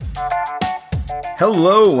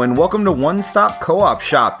Hello, and welcome to One Stop Co-op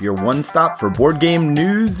Shop, your one stop for board game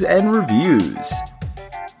news and reviews.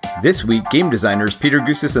 This week, game designers Peter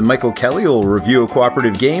Gussis and Michael Kelly will review a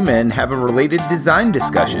cooperative game and have a related design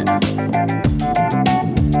discussion.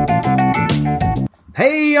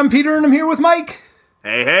 Hey, I'm Peter, and I'm here with Mike.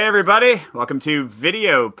 Hey, everybody. Welcome to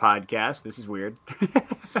Video Podcast. This is weird.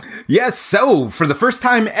 Yes, so for the first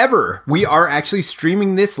time ever, we are actually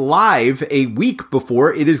streaming this live a week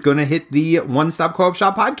before it is going to hit the One Stop Co-op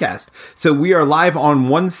Shop podcast. So we are live on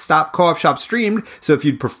One Stop Co-op Shop streamed. So if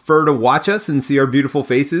you'd prefer to watch us and see our beautiful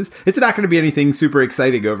faces, it's not going to be anything super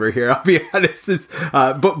exciting over here, I'll be honest.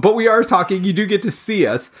 But we are talking. You do get to see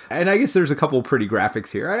us. And I guess there's a couple pretty graphics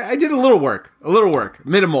here. I did a little work,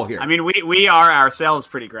 minimal here. I mean, we are ourselves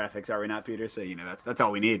pretty graphics, are we not, Peter? So, that's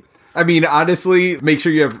all we need. I mean, honestly, make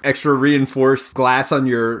sure you have extra reinforced glass on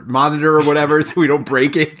your monitor or whatever so we don't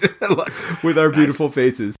break it with our beautiful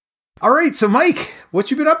faces. All right, so Mike, what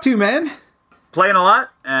you been up to, man? Playing a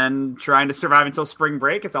lot and trying to survive until spring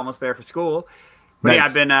break. It's almost there for school. But Nice. yeah,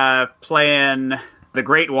 I've been playing The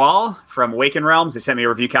Great Wall from Awaken Realms. They sent me a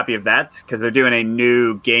review copy of that because they're doing a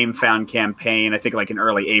new Game Found campaign, I think like in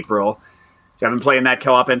early April. So I've been playing that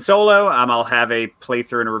co-op and solo. I'll have a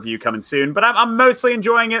playthrough and a review coming soon, but I'm mostly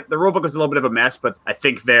enjoying it. The rulebook was a little bit of a mess, but I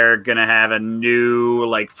think they're going to have a new,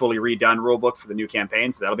 fully redone rulebook for the new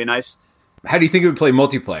campaign, so that'll be nice. How do you think it would play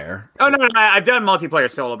multiplayer? Oh, no, I've done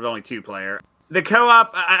multiplayer solo, but only two-player. The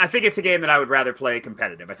co-op, I think it's a game that I would rather play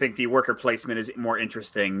competitive. I think the worker placement is more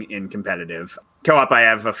interesting in competitive. Co-op I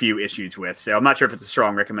have a few issues with, so I'm not sure if it's a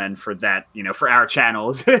strong recommend for that, for our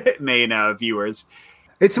channel's main viewers.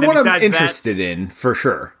 It's what I'm interested in, for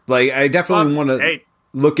sure. I definitely want to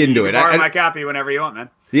look into it. You can borrow my copy whenever you want,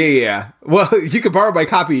 man. Yeah. Well, you can borrow my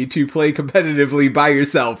copy to play competitively by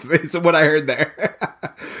yourself, is what I heard there.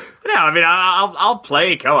 No, I mean, I'll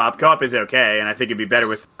play co-op. Co-op is okay, and I think it'd be better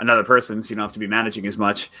with another person, so you don't have to be managing as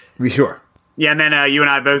much. Be sure. Yeah, and then you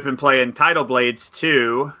and I have both been playing Tidal Blades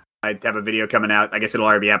 2. I have a video coming out. I guess it'll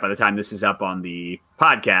already be out by the time this is up on the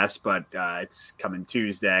podcast, but it's coming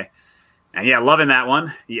Tuesday. And yeah, loving that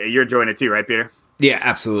one. You're enjoying it too, right, Peter? Yeah,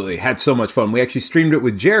 absolutely. Had so much fun. We actually streamed it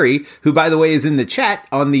with Jerry, who, by the way, is in the chat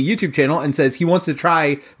on the YouTube channel and says he wants to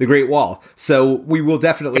try The Great Wall. So we will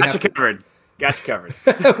definitely covered. Got you covered.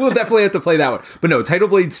 We'll definitely have to play that one. But no, Tidal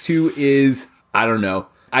Blades 2 is, I don't know.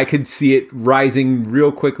 I could see it rising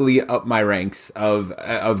real quickly up my ranks of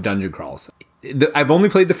dungeon crawls. I've only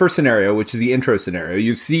played the first scenario, which is the intro scenario.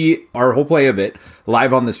 You see our whole play of it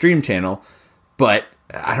live on the stream channel, but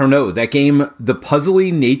I don't know, that game, the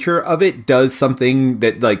puzzly nature of it does something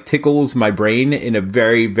that tickles my brain in a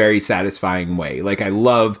very, very satisfying way. I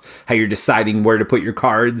love how you're deciding where to put your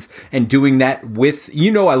cards and doing that with,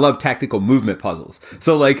 I love tactical movement puzzles.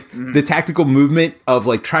 So the tactical movement of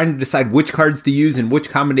trying to decide which cards to use and which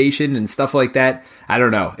combination and stuff like that. I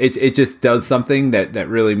don't know. It just does something that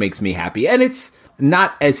really makes me happy. And it's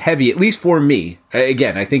not as heavy, at least for me.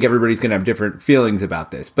 Again, I think everybody's going to have different feelings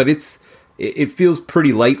about this, but it feels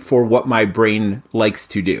pretty light for what my brain likes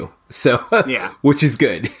to do. So, yeah. Which is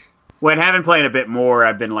good. When having played a bit more,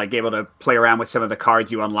 I've been able to play around with some of the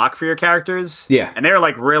cards you unlock for your characters. Yeah. And they're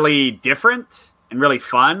really different and really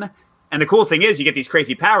fun. And the cool thing is you get these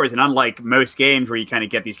crazy powers. And unlike most games where you kind of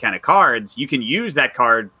get these kind of cards, you can use that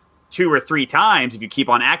card 2 or 3 times if you keep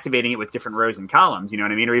on activating it with different rows and columns, you know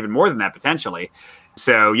what I mean? Or even more than that, potentially.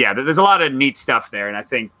 So, yeah, there's a lot of neat stuff there. And I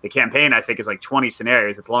think the campaign, is 20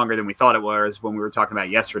 scenarios. It's longer than we thought it was when we were talking about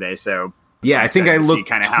yesterday. So, yeah, I think I looked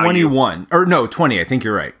 21. Or no, 20. I think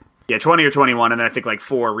you're right. Yeah, 20 or 21. And then I think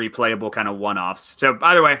 4 replayable kind of one-offs. So,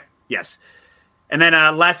 either way, yes. And then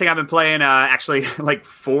last thing I've been playing, actually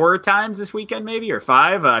 4 times this weekend, maybe, or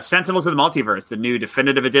 5. Sentinels of the Multiverse, the new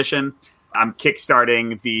definitive edition. I'm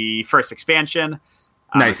kickstarting the first expansion.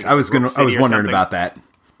 Nice. I was wondering about that.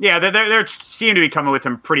 Yeah, they seem to be coming with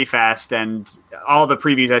them pretty fast, and all the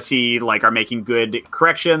previews I see are making good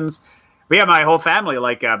corrections. But yeah, my whole family,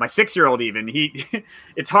 my 6-year-old even,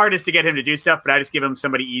 it's hardest to get him to do stuff, but I just give him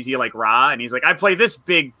somebody easy like Ra, and he's like, I play this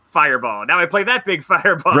big fireball. Now I play that big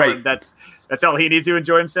fireball. Right. And that's all he needs to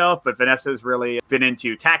enjoy himself. But Vanessa's really been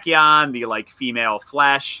into Tachyon, the female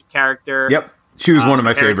Flash character. Yep. She was one of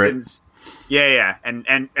my favorites. Yeah.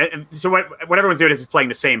 And so what everyone's doing is playing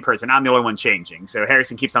the same person. I'm the only one changing. So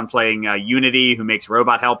Harrison keeps on playing Unity, who makes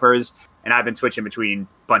robot helpers. And I've been switching between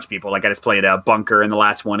a bunch of people. I just played a Bunker in the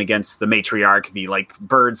last one against the Matriarch, the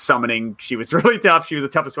bird summoning. She was really tough. She was the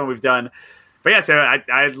toughest one we've done. But yeah, so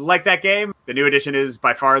I like that game. The new edition is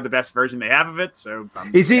by far the best version they have of it, so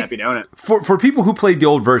I'm happy to own it. For people who played the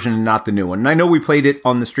old version and not the new one, and I know we played it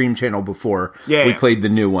on the stream channel before we played the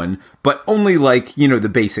new one, but only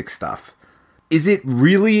the basic stuff. is it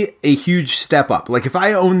really a huge step up? Like, if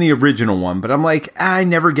I own the original one, but I'm like, I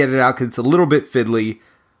never get it out because it's a little bit fiddly,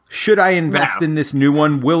 should I invest in this new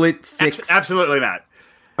one? Will it fix? Absolutely not.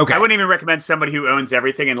 Okay. I wouldn't even recommend somebody who owns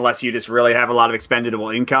everything unless you just really have a lot of expendable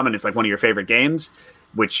income and it's like one of your favorite games,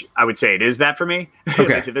 which I would say it is that for me, at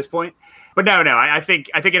least at this point. But no, I think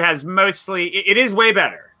it has mostly, it is way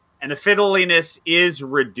better. And the fiddliness is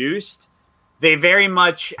reduced. They very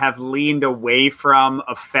much have leaned away from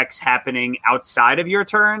effects happening outside of your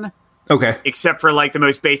turn. Okay. Except for like the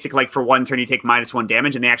most basic, like for one turn you take -1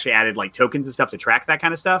 damage, and they actually added like tokens and stuff to track that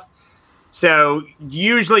kind of stuff. So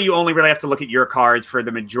usually you only really have to look at your cards for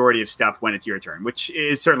the majority of stuff when it's your turn, which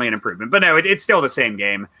is certainly an improvement. But no, it's still the same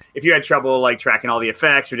game. If you had trouble like tracking all the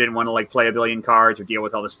effects or didn't want to like play a billion cards or deal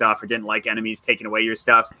with all the stuff or didn't like enemies taking away your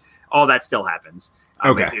stuff, all that still happens.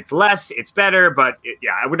 Okay. It's less, it's better, but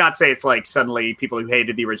I would not say it's like suddenly people who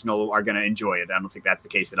hated the original are going to enjoy it. I don't think that's the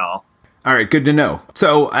case at all. All right, good to know.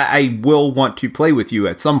 So I will want to play with you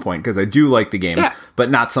at some point because I do like the game,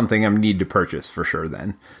 but not something I need to purchase for sure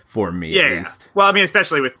then, for me at least. Well, I mean,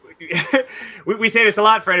 especially with... we say this a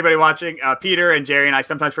lot for anybody watching. Peter and Jerry and I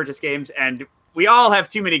sometimes purchase games, and we all have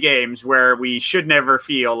too many games where we should never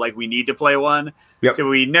feel like we need to play one. Yep. So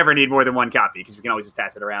we never need more than one copy because we can always just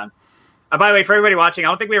pass it around. By the way, for everybody watching, I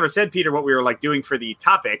don't think we ever said, Peter, what we were like doing for the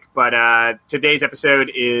topic, but today's episode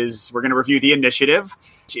is we're going to review The Initiative,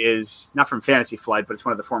 which is not from Fantasy Flight, but it's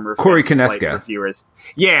one of the former Corey Fantasy Konieczka Flight reviewers.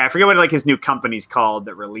 Yeah, I forget what like his new company's called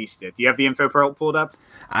that released it. Do you have the info pulled up?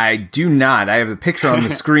 I do not. I have a picture on the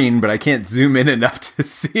screen, but I can't zoom in enough to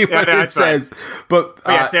see what it says. But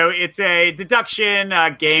so it's a deduction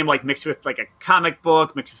game, like mixed with like a comic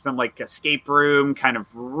book, mixed with some like escape room kind of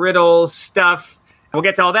riddle stuff. We'll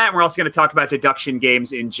get to all that, and we're also going to talk about deduction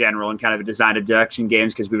games in general and kind of design of deduction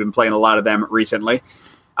games because we've been playing a lot of them recently.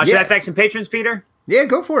 Should I thank some patrons, Peter? Yeah,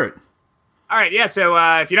 go for it. All right, so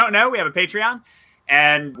if you don't know, we have a Patreon,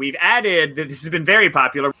 and we've added, this has been very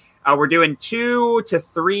popular, we're doing 2 to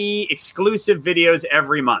 3 exclusive videos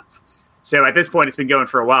every month. So at this point, it's been going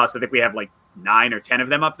for a while, so I think we have like 9 or 10 of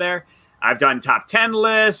them up there. I've done top 10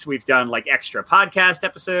 lists, we've done like extra podcast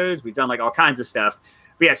episodes, we've done like all kinds of stuff.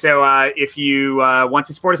 But yeah, so if you want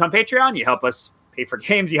to support us on Patreon, you help us pay for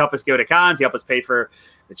games, you help us go to cons, you help us pay for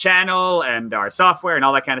the channel and our software and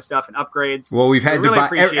all that kind of stuff and upgrades. Well, we've had to buy,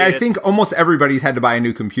 I think almost everybody's had to buy a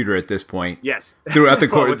new computer at this point. Yes. Throughout the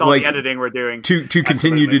course. With all the editing we're doing. To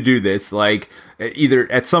continue to do this, like either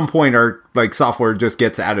at some point our like software just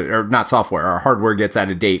gets out of, or not software, our hardware gets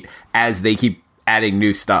out of date as they keep adding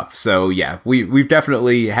new stuff. So yeah, we've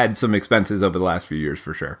definitely had some expenses over the last few years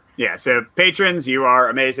for sure. Yeah, so patrons, you are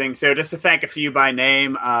amazing. So just to thank a few by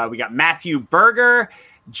name, we got Matthew Berger,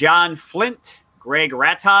 John Flint, Greg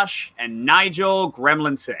Ratosh, and Nigel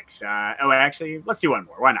Gremlin6. Actually, let's do one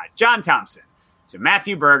more. Why not? John Thompson. So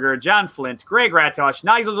Matthew Berger, John Flint, Greg Ratosh,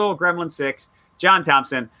 Nigel Gremlin6, John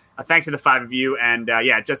Thompson. Thanks to the 5 of you. And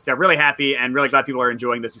just really happy and really glad people are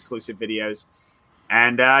enjoying those exclusive videos.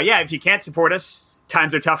 And if you can't support us,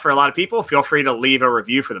 times are tough for a lot of people. Feel free to leave a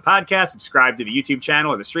review for the podcast, subscribe to the YouTube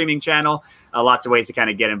channel or the streaming channel. Lots of ways to kind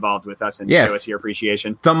of get involved with us and show us your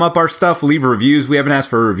appreciation. Thumb up our stuff, leave reviews. We haven't asked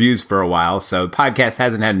for reviews for a while, so the podcast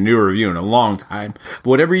hasn't had a new review in a long time. But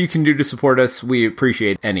whatever you can do to support us, we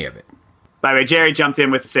appreciate any of it. By the way, Jerry jumped in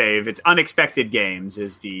with save. It's Unexpected Games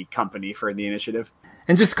is the company for the initiative.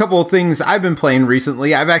 And just a couple of things I've been playing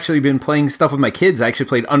recently. I've actually been playing stuff with my kids. I actually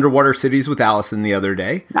played Underwater Cities with Allison the other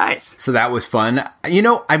day. Nice. So that was fun. You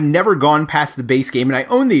know, I've never gone past the base game, and I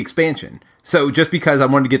own the expansion. So just because I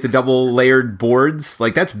wanted to get the double layered boards,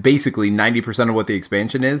 like that's basically 90% of what the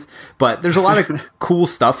expansion is. But there's a lot of cool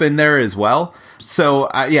stuff in there as well. So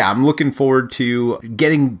I'm looking forward to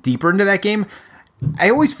getting deeper into that game.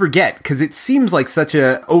 I always forget because it seems like such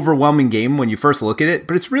a overwhelming game when you first look at it,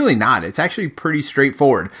 but it's really not. It's actually pretty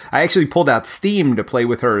straightforward. I actually pulled out Steam to play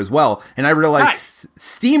with her as well, and I realized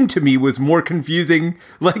Steam to me was more confusing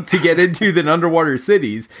like to get into than Underwater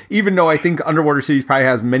Cities, even though I think Underwater Cities probably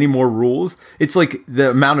has many more rules. It's like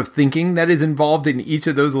the amount of thinking that is involved in each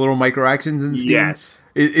of those little micro actions in Steam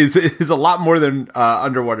is a lot more than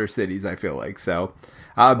Underwater Cities, I feel like. So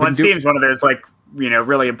Steam's one of those like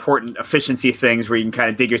really important efficiency things where you can kind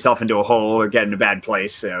of dig yourself into a hole or get in a bad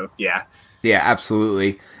place. So, yeah. Yeah,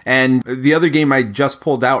 absolutely. And the other game I just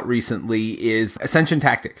pulled out recently is Ascension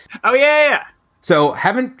Tactics. Oh, yeah. So,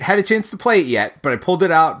 haven't had a chance to play it yet, but I pulled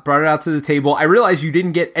it out, brought it out to the table. I realized you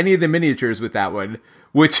didn't get any of the miniatures with that one.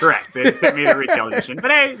 Which correct. They sent me the retail edition.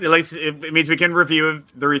 But hey, at least it means we can review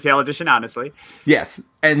the retail edition, honestly. Yes.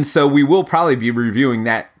 And so we will probably be reviewing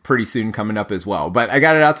that pretty soon coming up as well. But I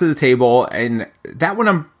got it out to the table, and that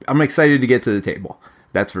one I'm excited to get to the table.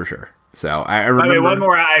 That's for sure. So I By the remember way, one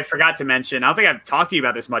more I forgot to mention. I don't think I've talked to you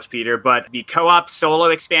about this much, Peter, but the co-op solo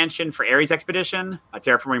expansion for Ares Expedition,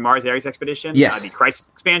 Terraforming Mars Ares Expedition, Yes. The Crisis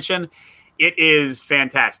expansion, it is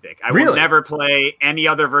fantastic. I will Really? never play any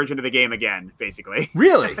other version of the game again, basically.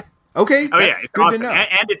 Really? Okay. Oh, yeah, that's it's good awesome. to know.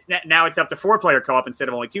 And now it's up to 4-player co-op instead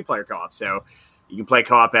of only 2-player co-op. So you can play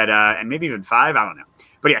co-op at, and maybe even 5, I don't know.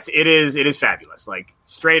 But yes, it is fabulous. Like,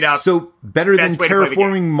 straight up. So better than best way to play the game.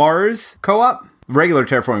 Terraforming Mars co-op? Regular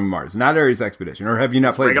Terraforming Mars, not Ares Expedition. Or have you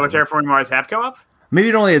not played Regular that one? Terraforming Mars have co-op? Maybe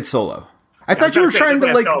it only had solo. I thought you were trying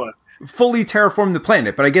to like solo. fully terraform the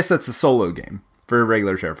planet, but I guess that's a solo game for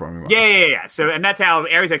regular Terraforming Mars. Yeah. So, and that's how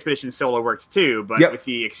Ares Expedition solo worked too. But Yep. with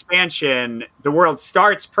the expansion, the world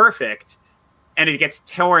starts perfect, and it gets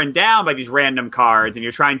torn down by these random cards, and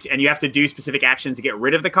you have to do specific actions to get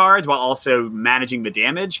rid of the cards while also managing the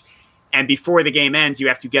damage. And before the game ends, you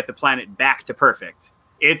have to get the planet back to perfect.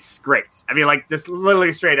 It's great. I mean, like, just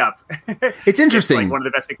literally straight up. It's interesting. It's like one of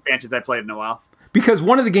the best expansions I've played in a while. Because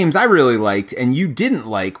one of the games I really liked and you didn't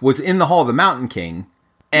like was In the Hall of the Mountain King.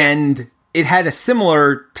 And it had a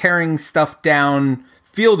similar tearing stuff down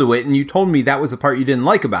feel to it. And you told me that was the part you didn't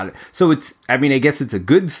like about it. So I guess it's a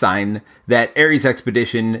good sign that Ares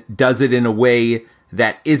Expedition does it in a way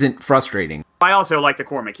that isn't frustrating. I also like the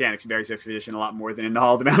core mechanics of Ares Expedition a lot more than in the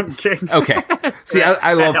Hall of the Mountain King. Okay. See,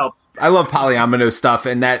 I that love helps. I love Polyomino stuff,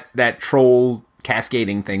 and that troll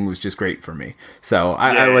cascading thing was just great for me. So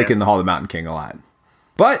I like In the Hall of the Mountain King a lot.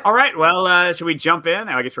 But All right, well, should we jump in?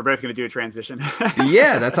 I guess we're both going to do a transition.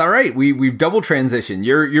 yeah, that's all right. We've double transitioned.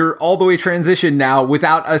 You're all the way transitioned now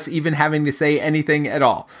without us even having to say anything at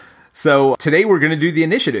all. So today we're going to do the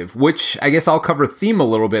initiative, which I guess I'll cover theme a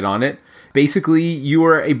little bit on it. Basically, you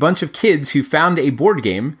are a bunch of kids who found a board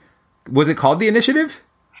game. Was it called The Initiative?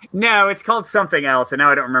 No, it's called something else, and now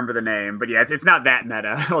I don't remember the name. But yeah, it's not that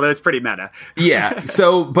meta, although it's pretty meta. Yeah,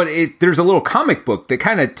 so, but there's a little comic book that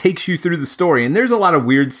kind of takes you through the story, and there's a lot of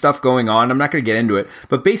weird stuff going on. I'm not going to get into it,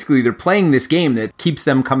 but basically they're playing this game that keeps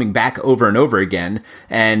them coming back over and over again,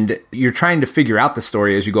 and you're trying to figure out the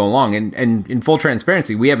story as you go along, and in full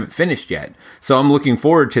transparency, we haven't finished yet, so I'm looking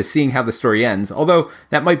forward to seeing how the story ends, although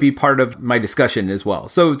that might be part of my discussion as well.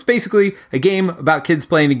 So it's basically a game about kids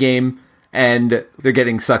playing a game, and they're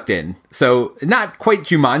getting sucked in. So not quite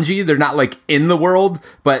Jumanji. They're not like in the world,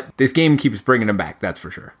 but this game keeps bringing them back. That's for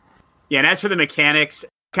sure. Yeah, and as for the mechanics,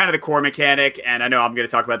 kind of the core mechanic, and I know I'm going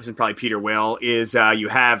to talk about this and probably Peter will, is you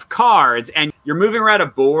have cards and you're moving around a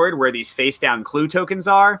board where these face down clue tokens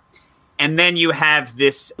are. And then you have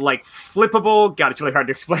this like flippable, God, it's really hard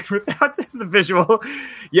to explain without the visual.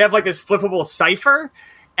 You have like this flippable cipher.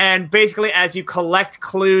 And basically, as you collect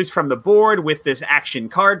clues from the board with this action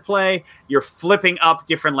card play, you're flipping up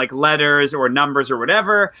different like letters or numbers or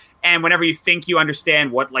whatever. And whenever you think you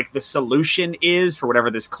understand what like the solution is for whatever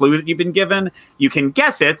this clue that you've been given, you can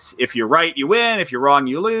guess it. If you're right, you win. If you're wrong,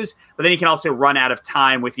 you lose. But then you can also run out of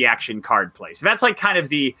time with the action card play. So that's like kind of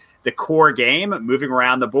the core game, moving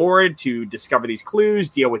around the board to discover these clues,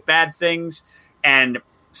 deal with bad things, and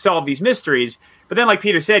solve these mysteries. But then, like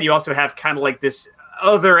Peter said, you also have kind of like this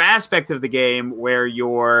other aspect of the game where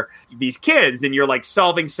you're these kids and you're like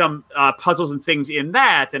solving some puzzles and things in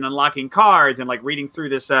that and unlocking cards and like reading through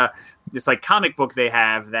this like comic book they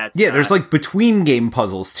have that's there's like between game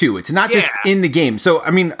puzzles too. It's not just in the game. So I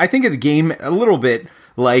mean, I think of the game a little bit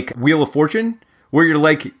like Wheel of Fortune, where you're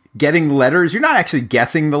like getting letters. You're not actually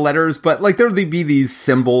guessing the letters, but like there'll be these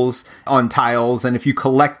symbols on tiles, and if you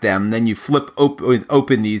collect them, then you flip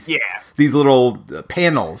open these little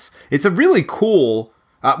panels. It's a really cool.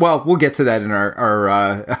 Well, we'll get to that in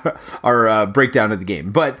our breakdown of the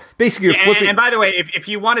game. But basically, you're flipping. And by the way, if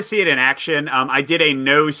you want to see it in action, I did a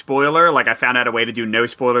no spoiler. Like I found out a way to do no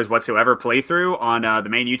spoilers whatsoever playthrough on the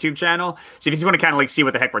main YouTube channel. So if you just want to kind of like see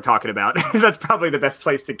what the heck we're talking about, that's probably the best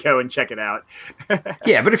place to go and check it out.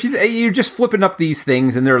 Yeah, but if you're just flipping up these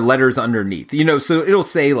things and there are letters underneath, so it'll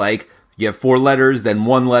say like, you have 4 letters, then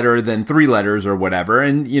 1 letter, then 3 letters or whatever.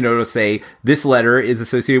 And, it'll say this letter is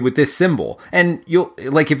associated with this symbol. And you'll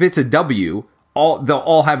like, if it's a W, they'll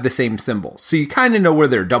all have the same symbol. So you kind of know where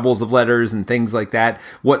there are doubles of letters and things like that.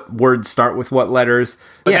 What words start with what letters.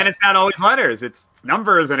 But then it's not always letters. It's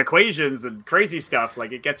numbers and equations and crazy stuff.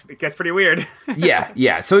 Like it gets pretty weird.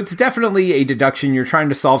 Yeah. So it's definitely a deduction. You're trying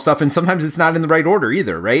to solve stuff, and sometimes it's not in the right order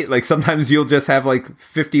either, right? Like sometimes you'll just have like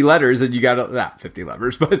 50 letters and you gotta, not 50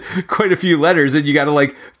 letters, but quite a few letters, and you gotta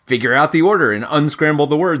like figure out the order and unscramble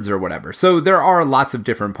the words or whatever. So there are lots of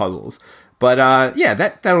different puzzles. But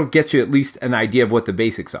that'll get you at least an idea of what the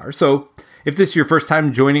basics are. So If this is your first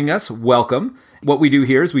time joining us, welcome. What we do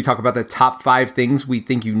here is we talk about the top 5 things we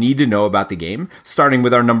think you need to know about the game, starting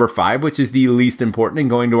with our number 5, which is the least important, and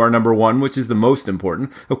going to our number 1, which is the most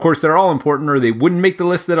important. Of course, they're all important or they wouldn't make the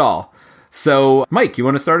list at all. So, Mike, you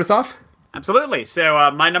want to start us off? Absolutely. So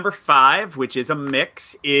my number 5, which is a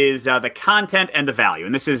mix, is the content and the value.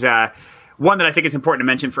 And this is one that I think is important to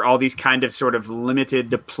mention for all these kind of sort of limited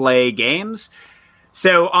to play games.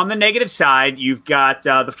 So on the negative side, you've got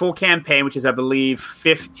the full campaign, which is, I believe,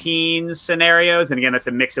 15 scenarios. And again, that's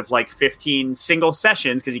a mix of like 15 single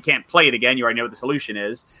sessions because you can't play it again. You already know what the solution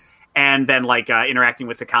is. And then like interacting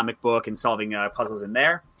with the comic book and solving puzzles in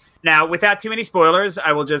there. Now, without too many spoilers,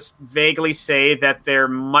 I will just vaguely say that there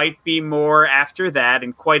might be more after that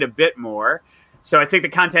and quite a bit more. So I think the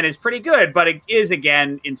content is pretty good, but it is,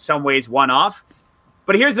 again, in some ways one-off.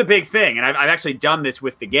 But here's the big thing, and I've actually done this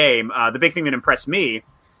with the game. The big thing that impressed me,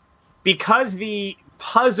 because the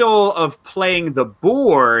puzzle of playing the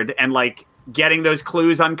board and like getting those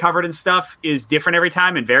clues uncovered and stuff is different every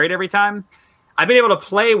time and varied every time, I've been able to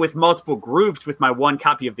play with multiple groups with my one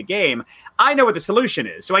copy of the game. I know what the solution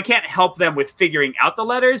is, so I can't help them with figuring out the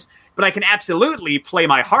letters, but I can absolutely play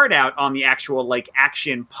my heart out on the actual like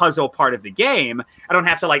action puzzle part of the game. I don't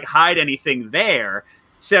have to like hide anything there.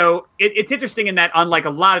 So it's interesting in that, unlike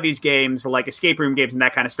a lot of these games, like escape room games and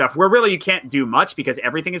that kind of stuff, where really you can't do much because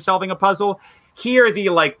everything is solving a puzzle, here the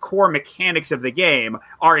like core mechanics of the game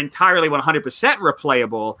are entirely 100%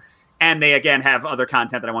 replayable, and they, again, have other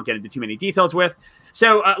content that I won't get into too many details with.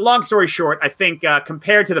 So long story short, I think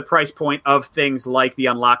compared to the price point of things like the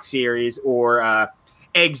Unlock series or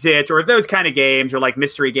Exit or those kind of games or like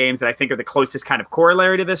mystery games that I think are the closest kind of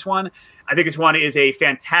corollary to this one, I think this one is a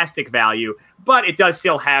fantastic value, but it does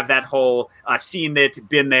still have that whole seen it,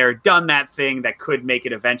 been there, done that thing that could make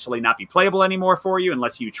it eventually not be playable anymore for you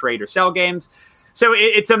unless you trade or sell games. So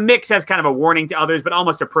it's a mix as kind of a warning to others, but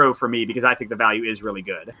almost a pro for me because I think the value is really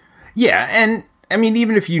good. Yeah, and I mean,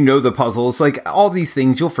 even if you know the puzzles, like all these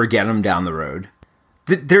things, you'll forget them down the road.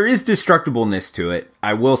 There is destructibleness to it,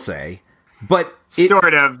 I will say. But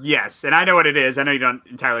sort of, yes. And I know what it is. I know you don't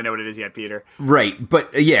entirely know what it is yet, Peter. Right.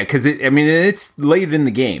 But yeah, because it's late in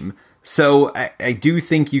the game. So I do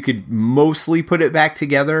think you could mostly put it back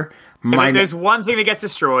together. There's one thing that gets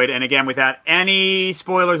destroyed. And again, without any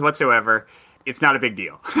spoilers whatsoever, it's not a big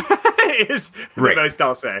deal. Is the most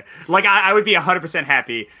I'll say. Like, I would be 100%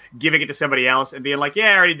 happy giving it to somebody else and being like,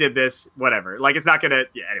 yeah, I already did this, whatever. Like, it's not going to...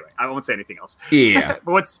 Yeah, anyway, I won't say anything else. Yeah.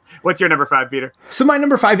 But what's your number 5, Peter? So my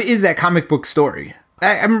number 5 is that comic book story.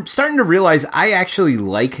 I'm starting to realize I actually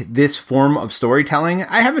like this form of storytelling.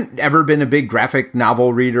 I haven't ever been a big graphic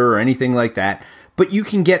novel reader or anything like that, but you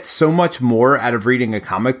can get so much more out of reading a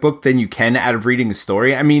comic book than you can out of reading a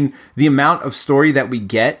story. I mean, the amount of story that we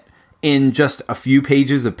get in just a few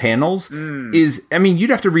pages of panels is, I mean, you'd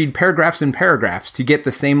have to read paragraphs and paragraphs to get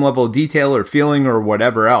the same level of detail or feeling or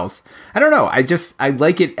whatever else. I don't know. I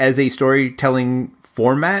like it as a storytelling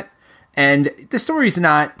format. And the story's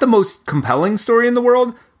not the most compelling story in the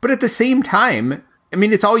world, but at the same time, I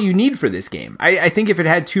mean, it's all you need for this game. I think if it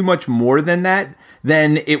had too much more than that,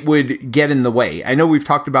 then it would get in the way. I know we've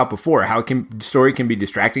talked about before how story can be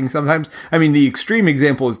distracting sometimes. I mean, the extreme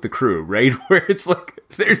example is The Crew, right? Where it's like,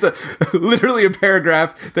 there's literally a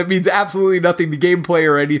paragraph that means absolutely nothing to gameplay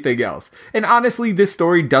or anything else. And honestly, this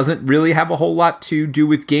story doesn't really have a whole lot to do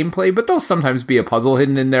with gameplay, but there'll sometimes be a puzzle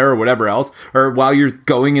hidden in there or whatever else. Or while you're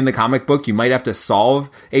going in the comic book, you might have to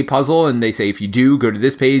solve a puzzle, and they say, if you do, go to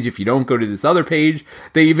this page. If you don't, go to this other page.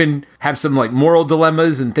 They even have some like moral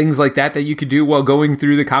dilemmas and things like that you could do while going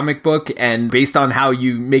through the comic book. And based on how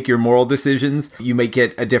you make your moral decisions, you may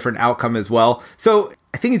get a different outcome as well. So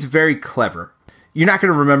I think it's very clever. You're not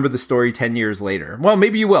going to remember the story 10 years later. Well,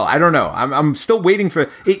 maybe you will. I don't know. I'm still waiting for it.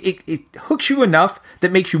 It hooks you enough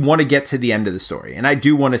that makes you want to get to the end of the story. And I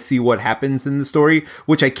do want to see what happens in the story,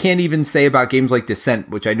 which I can't even say about games like Descent,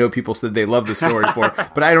 which I know people said they love the story for,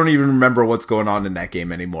 but I don't even remember what's going on in that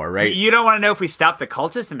game anymore, right? You don't want to know if we stop the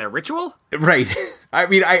cultists in their ritual? Right. I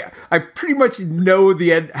mean, I pretty much know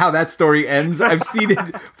the end, how that story ends. I've seen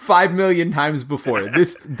it 5 million times before.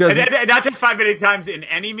 This doesn't... And not just 5 million times in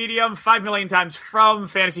any medium, 5 million times from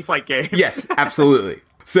Fantasy Flight games. Yes, absolutely.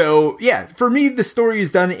 So, yeah, for me, the story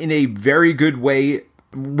is done in a very good way.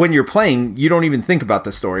 When you're playing, you don't even think about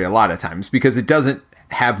the story a lot of times because it doesn't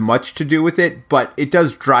have much to do with it, but it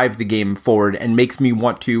does drive the game forward and makes me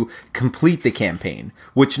want to complete the campaign,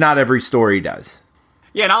 which not every story does.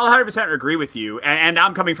 Yeah, and I'll 100% agree with you. And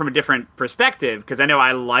I'm coming from a different perspective because I know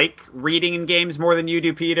I like reading in games more than you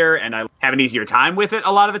do, Peter, and I have an easier time with it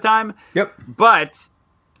a lot of the time. Yep. But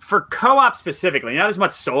For co-op specifically, not as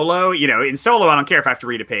much solo. In solo, I don't care if I have to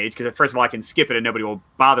read a page because first of all, I can skip it and nobody will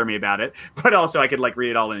bother me about it. But also, I could read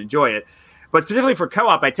it all and enjoy it. But specifically for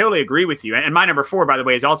co-op, I totally agree with you. And my number 4, by the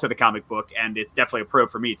way, is also the comic book, and it's definitely a pro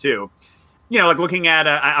for me too. Looking at,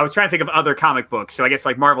 I was trying to think of other comic books. So I guess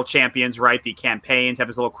Marvel Champions, right? The campaigns have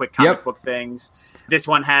these little quick comic book things. This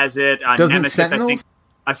one has it. Doesn't Nemesis, Sentinels? I think.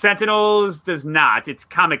 Sentinels does not. It's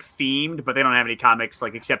comic themed, but they don't have any comics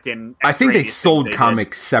except in. I think they sold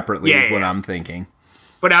comics separately. Is what I'm thinking.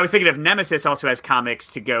 But I was thinking if Nemesis also has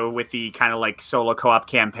comics to go with the kind of solo co-op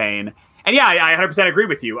campaign. And yeah, I 100% agree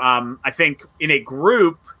with you. I think in a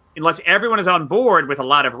group, unless everyone is on board with a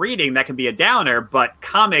lot of reading, that can be a downer. But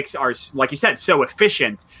comics are, like you said, so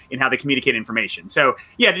efficient in how they communicate information. So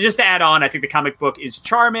yeah, just to add on, I think the comic book is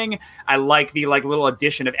charming. I like the little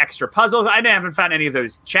addition of extra puzzles. I haven't found any of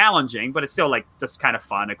those challenging, but it's still just kind of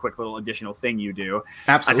fun, a quick little additional thing you do.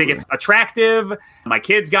 Absolutely. I think it's attractive. My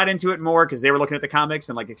kids got into it more because they were looking at the comics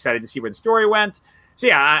and excited to see where the story went. So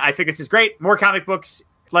yeah, I think this is great. More comic books.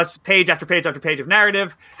 Less page after page after page of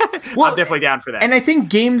narrative. Well, I'm definitely down for that. And I think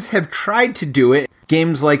games have tried to do it.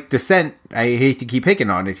 Games like Descent, I hate to keep picking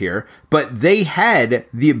on it here, but they had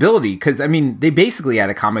the ability, because, they basically had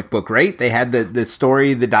a comic book, right? They had the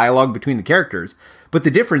story, the dialogue between the characters. But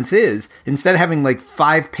the difference is, instead of having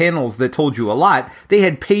 5 panels that told you a lot, they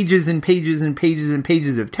had pages and pages and pages and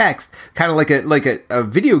pages of text, kind of like a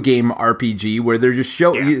video game RPG where they're just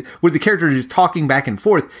where the characters are just talking back and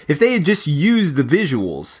forth. If they had just used the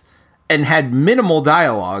visuals and had minimal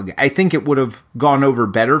dialogue, I think it would have gone over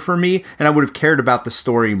better for me, and I would have cared about the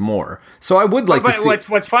story more. So I would like to see...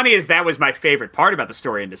 What's funny is that was my favorite part about the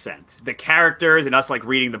story in Descent. The characters and us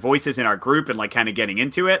reading the voices in our group and kind of getting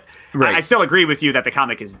into it. Right. I still agree with you that the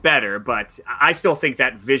comic is better, but I still think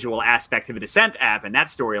that visual aspect of the Descent app and that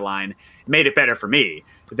storyline made it better for me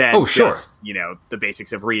than just, the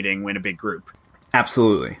basics of reading in a big group.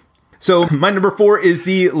 Absolutely. So my number 4 is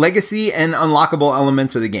the legacy and unlockable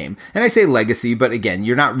elements of the game. And I say legacy, but again,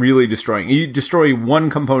 you're not really destroying. You destroy one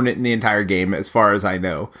component in the entire game, as far as I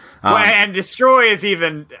know. And destroy is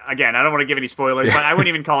even, again, I don't want to give any spoilers, but I wouldn't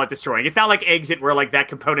even call it destroying. It's not like Exit where that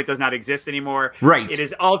component does not exist anymore. Right. It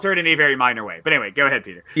is altered in a very minor way. But anyway, go ahead,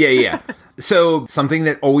 Peter. Yeah. So something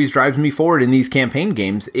that always drives me forward in these campaign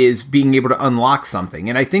games is being able to unlock something.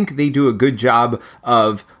 And I think they do a good job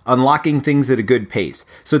of unlocking things at a good pace.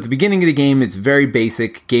 So at the beginning of the game, it's very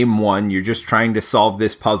basic. Game 1, you're just trying to solve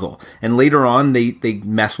this puzzle. And later on, they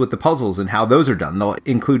mess with the puzzles and how those are done. They'll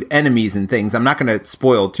include enemies and things. I'm not going to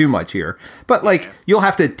spoil too much here. But you'll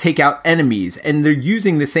have to take out enemies, and they're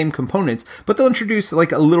using the same components, but they'll introduce a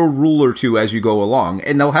little rule or two as you go along,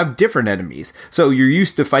 and they'll have different enemies. So you're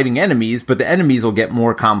used to fighting enemies, but the enemies will get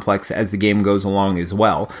more complex as the game goes along as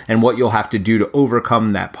well, and what you'll have to do to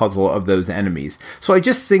overcome that puzzle of those enemies. So I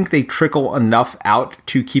just think they trickle enough out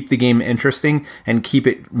to keep the game interesting and keep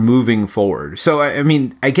it moving forward. So,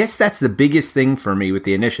 I guess that's the biggest thing for me with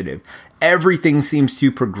the initiative. Everything seems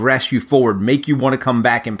to progress you forward, make you want to come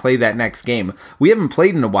back and play that next game. We haven't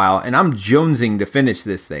played in a while, and I'm jonesing to finish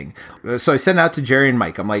this thing. So I sent out to Jerry and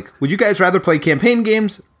Mike. I'm like, would you guys rather play campaign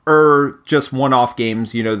games or just one-off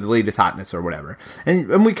games, the latest hotness or whatever?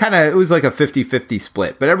 And we it was like a 50-50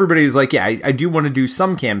 split. But everybody was like, yeah, I do want to do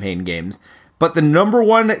some campaign games. But the number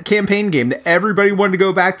one campaign game that everybody wanted to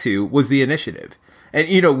go back to was the initiative. And,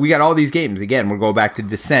 we got all these games. Again, we'll go back to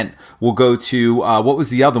Descent. We'll go to, what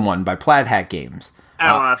was the other one by Plaid Hat Games?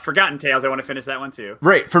 Forgotten Tales. I want to finish that one too.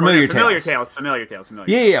 Right, Familiar Tales. Familiar Tales.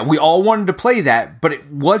 Yeah. We all wanted to play that, but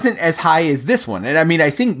it wasn't as high as this one. And I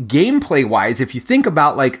think gameplay-wise, if you think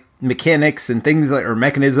about, mechanics and things or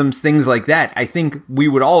mechanisms, things like that, I think we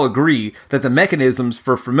would all agree that the mechanisms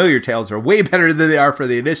for Familiar Tales are way better than they are for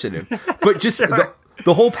the initiative. But just Sure.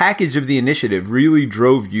 the whole package of the initiative really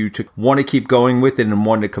drove you to want to keep going with it and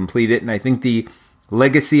want to complete it. And I think the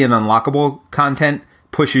legacy and unlockable content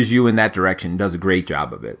pushes you in that direction, does a great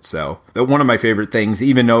job of it. So one of my favorite things,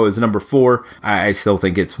 even though it was number 4, I still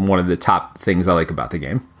think it's one of the top things I like about the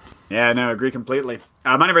game. Yeah, no, agree completely.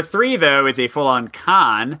 My number 3, though, is a full-on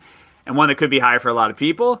con, and one that could be higher for a lot of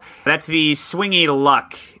people. That's the swingy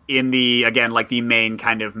luck in the, again, the main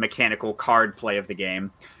kind of mechanical card play of the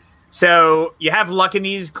game. So you have luck in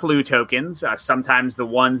these clue tokens. Sometimes the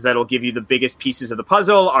ones that'll give you the biggest pieces of the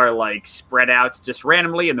puzzle are spread out just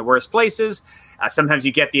randomly in the worst places. Sometimes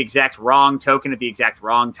you get the exact wrong token at the exact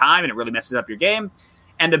wrong time, and it really messes up your game.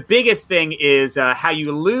 And the biggest thing is how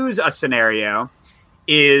you lose a scenario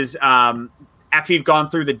is after you've gone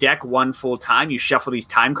through the deck one full time, you shuffle these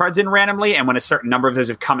time cards in randomly, and when a certain number of those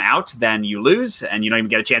have come out, then you lose, and you don't even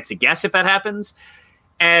get a chance to guess if that happens.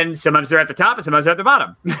 And sometimes they're at the top, and sometimes they're at the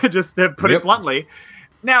bottom, just to put it bluntly.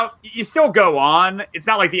 Now, you still go on. It's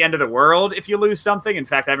not like the end of the world if you lose something. In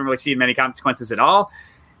fact, I haven't really seen many consequences at all.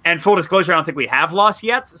 And full disclosure, I don't think we have lost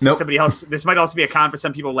yet. So nope. Somebody else, this might also be a con for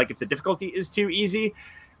some people, like if the difficulty is too easy.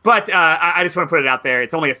 But I just want to put it out there.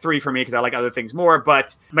 It's only a 3 for me because I like other things more.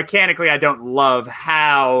 But mechanically, I don't love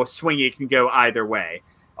how swingy it can go either way.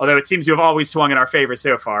 Although it seems to have always swung in our favor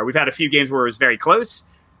so far. We've had a few games where it was very close,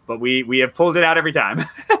 but we have pulled it out every time.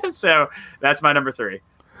 So that's my number 3.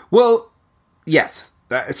 Well, yes.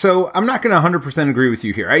 So I'm not going to 100% agree with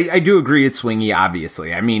you here. I do agree it's swingy,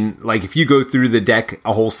 obviously. I mean, like if you go through the deck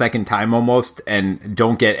a whole second time almost and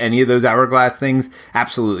don't get any of those hourglass things,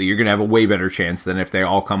 absolutely, you're going to have a way better chance than if they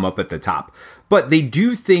all come up at the top. But they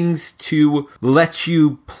do things to let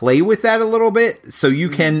you play with that a little bit, so you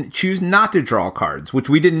can choose not to draw cards, which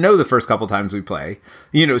we didn't know the first couple times we play.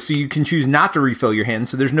 So you can choose not to refill your hand,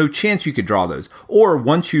 so there's no chance you could draw those. Or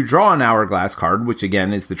once you draw an hourglass card, which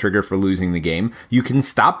again is the trigger for losing the game, you can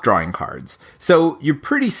stop drawing cards. So you're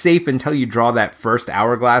pretty safe until you draw that first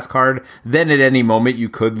hourglass card. Then at any moment you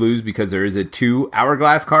could lose because there is a 2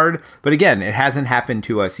 hourglass card. But again, it hasn't happened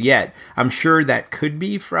to us yet. I'm sure that could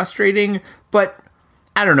be frustrating, but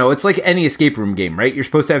I don't know. It's like any escape room game, right? You're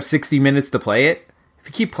supposed to have 60 minutes to play it. If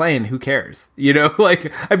you keep playing, who cares?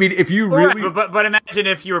 If you really... But imagine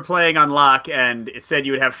if you were playing on lock and it said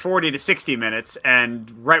you would have 40 to 60 minutes,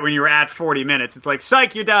 and right when you were at 40 minutes, it's like,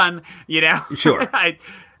 psych, you're done, Sure.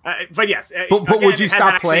 But yes. But again, would you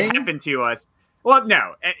stop playing? It happened to us. Well,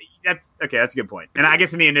 no. That's a good point. And I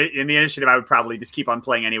guess in the initiative, I would probably just keep on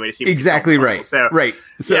playing anyway to see if exactly right. Right.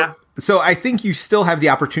 So I think you still have the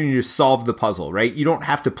opportunity to solve the puzzle, right? You don't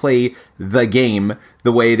have to play the game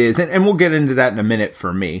the way it is. And we'll get into that in a minute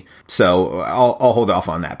for me. So I'll hold off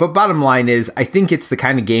on that. But bottom line is, I think it's the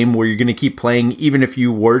kind of game where you're going to keep playing even if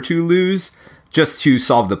you were to lose, just to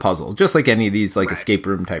solve the puzzle. Just like any of these escape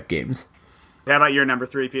room type games. How about your number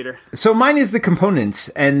 3, Peter? So mine is the components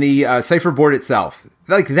and the Cypher board itself.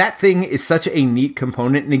 Like, that thing is such a neat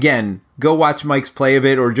component. And again, go watch Mike's play of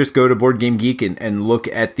it or just go to Board Game Geek and look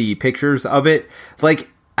at the pictures of it. Like,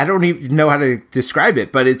 I don't even know how to describe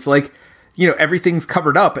it, but it's like, everything's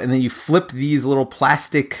covered up and then you flip these little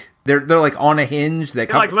plastic... They're like on a hinge. They're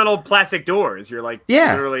like little plastic doors. You're like,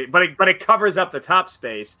 literally, but it covers up the top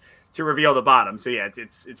space to reveal the bottom. So yeah,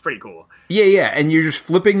 it's pretty cool. Yeah. And you're just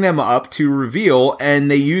flipping them up to reveal, and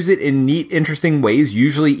they use it in neat, interesting ways.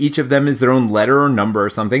 Usually each of them is their own letter or number or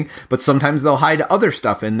something, but sometimes they'll hide other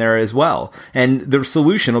stuff in there as well. And the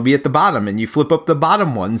solution will be at the bottom, and you flip up the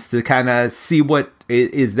bottom ones to kind of see what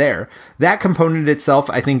is there. That component itself,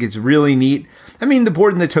 I think, is really neat. I mean, the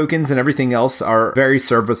board and the tokens and everything else are very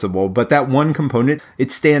serviceable, but that one component, it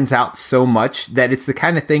stands out so much that it's the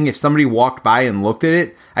kind of thing, if somebody walked by and looked at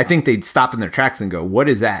it, I think they'd stop in their tracks and go, what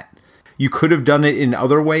is that? You could have done it in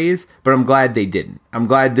other ways, but I'm glad they didn't. I'm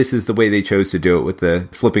glad this is the way they chose to do it with the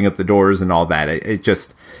flipping up the doors and all that.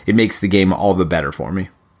 It makes the game all the better for me.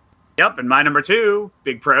 Yep, and my number 2,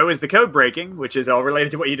 big pro, is the code breaking, which is all related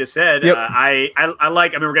to what you just said. Yep. I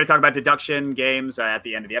like, we're going to talk about deduction games at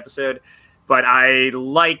the end of the episode, but I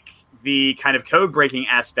like the kind of code breaking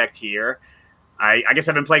aspect here. I guess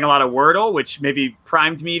I've been playing a lot of Wordle, which maybe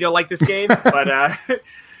primed me to like this game,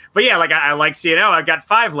 but yeah, like I like seeing, I've got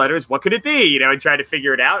 5 letters, what could it be? And trying to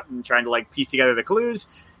figure it out and trying to piece together the clues.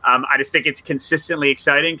 I just think it's consistently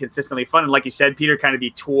exciting, consistently fun. And like you said, Peter, kind of the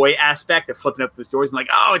toy aspect of flipping up those doors and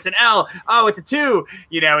it's an L, it's a 2,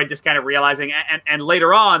 and just kind of realizing. And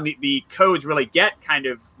later on, the codes really get kind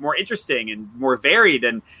of more interesting and more varied.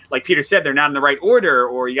 And like Peter said, they're not in the right order,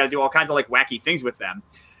 or you got to do all kinds of wacky things with them.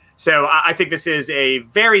 So I think this is a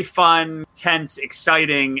very fun, tense,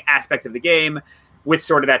 exciting aspect of the game with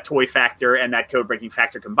sort of that toy factor and that code breaking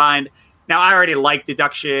factor combined. Now, I already like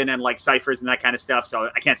deduction and ciphers and that kind of stuff, so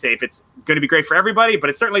I can't say if it's going to be great for everybody, but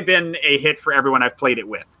it's certainly been a hit for everyone I've played it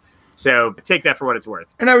with. So take that for what it's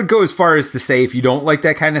worth. And I would go as far as to say if you don't like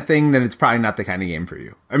that kind of thing, then it's probably not the kind of game for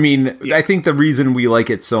you. I mean, yeah. I think the reason we like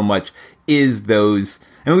it so much is those...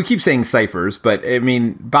 And we keep saying ciphers, but I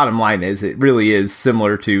mean, bottom line is it really is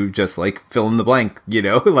similar to just fill in the blank,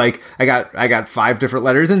 I got 5 different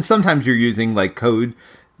letters, and sometimes you're using code,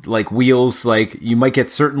 wheels, you might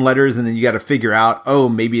get certain letters and then you got to figure out,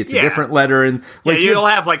 maybe it's a different letter. And you'll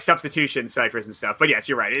have substitution ciphers and stuff, but yes,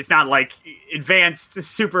 you're right. It's not advanced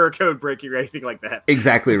super code breaking or anything like that.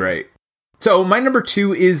 Exactly right. So my number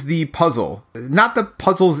 2 is the puzzle. Not the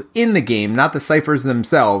puzzles in the game, not the ciphers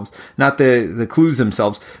themselves, not the clues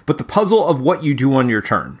themselves, but the puzzle of what you do on your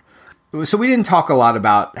turn. So we didn't talk a lot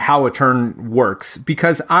about how a turn works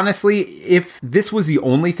because honestly, if this was the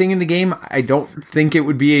only thing in the game, I don't think it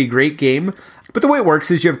would be a great game. But the way it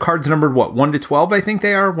works is you have cards numbered, 1 to 12, I think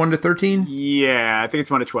they are? 1 to 13? Yeah, I think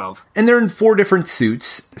it's 1 to 12. And they're in 4 different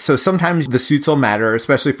suits. So sometimes the suits will matter,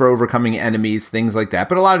 especially for overcoming enemies, things like that.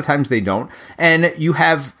 But a lot of times they don't. And you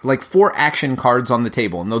have 4 action cards on the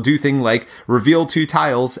table. And they'll do things like reveal 2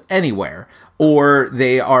 tiles anywhere. Or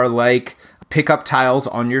they are pick up tiles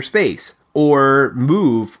on your space. Or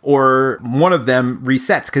move, or one of them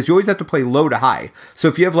resets, because you always have to play low to high. So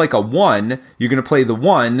if you have a 1, you're going to play the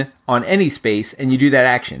 1 on any space, and you do that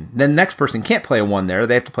action. Then the next person can't play a 1 there,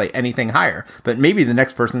 they have to play anything higher. But maybe the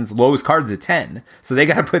next person's lowest card's a 10, so they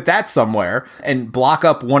got to put that somewhere and block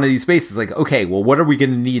up one of these spaces. Okay, well, what are we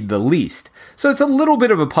going to need the least? So it's a little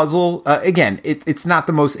bit of a puzzle. Again, it's not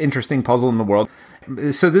the most interesting puzzle in the world.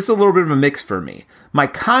 So this is a little bit of a mix for me. My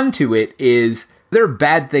con to it is there are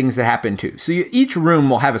bad things that happen too. So each room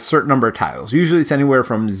will have a certain number of tiles. Usually it's anywhere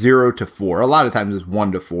from 0 to 4. A lot of times it's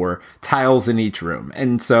 1 to 4 tiles in each room.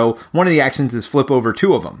 And so one of the actions is flip over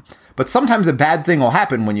 2 of them. But sometimes a bad thing will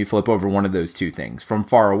happen when you flip over one of those 2 things from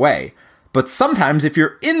far away. But sometimes if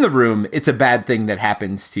you're in the room, it's a bad thing that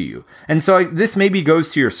happens to you. And so this maybe goes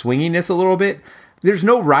to your swinginess a little bit. There's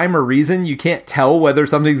no rhyme or reason. You can't tell whether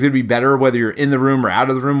something's going to be better, whether you're in the room or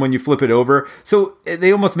out of the room when you flip it over. So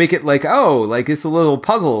they almost make it it's a little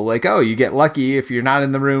puzzle. You get lucky if you're not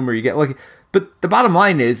in the room, or you get lucky. But the bottom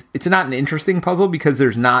line is, it's not an interesting puzzle because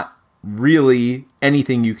there's not really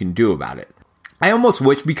anything you can do about it. I almost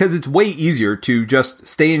wish, because it's way easier to just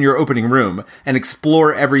stay in your opening room and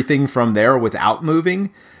explore everything from there without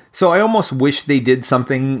moving. So I almost wish they did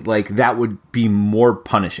something that would be more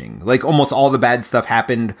punishing. Almost all the bad stuff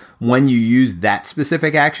happened when you used that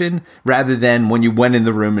specific action, rather than when you went in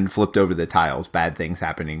the room and flipped over the tiles, bad things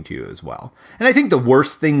happening to you as well. And I think the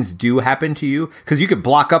worst things do happen to you, because you could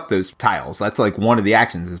block up those tiles. That's one of the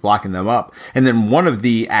actions, is blocking them up. And then one of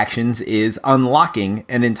the actions is unlocking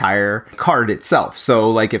an entire card itself.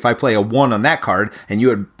 So if I play a 1 on that card, and you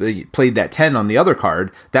had played that 10 on the other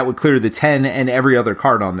card, that would clear the 10 and every other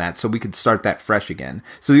card on that, so we could start that fresh again.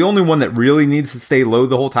 So the only one that really needs to stay low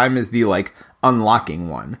the whole time is the unlocking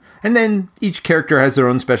one. And then each character has their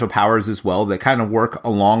own special powers as well that kind of work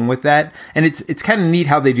along with that. And it's kind of neat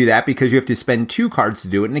how they do that, because you have to spend 2 cards to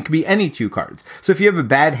do it, and it can be any 2 cards. So if you have a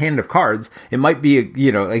bad hand of cards, it might be,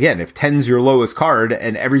 again, if 10's your lowest card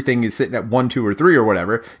and everything is sitting at 1, 2, or 3 or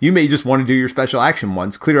whatever, you may just want to do your special action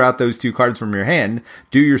once, clear out those 2 cards from your hand,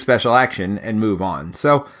 do your special action, and move on.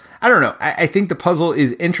 So I don't know. I think the puzzle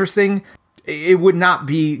is interesting. It would not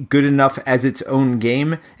be good enough as its own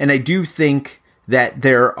game. And I do think that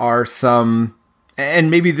there are some,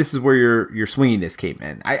 and maybe this is where your swinginess came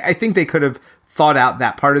in. I think they could have thought out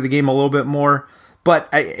that part of the game a little bit more, but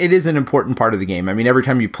it is an important part of the game. I mean, every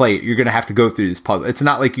time you play it, you're going to have to go through this puzzle. It's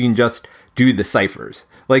not like you can just do the ciphers.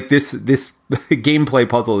 This gameplay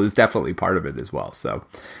puzzle is definitely part of it as well. So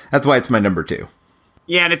that's why it's my number 2.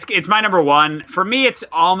 Yeah, and it's my number 1. For me, it's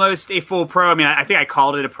almost a full pro. I mean, I think I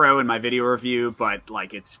called it a pro in my video review, but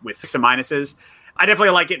it's with some minuses. I definitely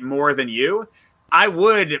like it more than you. I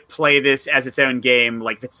would play this as its own game,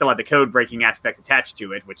 if it still had the code breaking aspect attached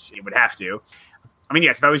to it, which it would have to. I mean,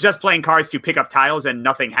 yes, if I was just playing cards to pick up tiles and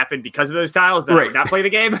nothing happened because of those tiles, then I would not play the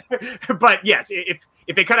game. But yes, if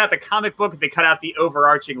they cut out the comic book, if they cut out the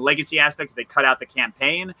overarching legacy aspect, if they cut out the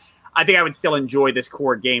campaign, I think I would still enjoy this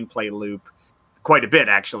core gameplay loop quite a bit,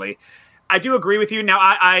 actually. I do agree with you. Now,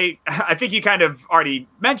 I think you kind of already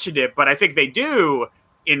mentioned it, but I think they do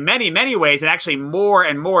in many, many ways, and actually more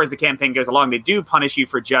and more as the campaign goes along, they do punish you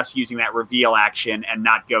for just using that reveal action and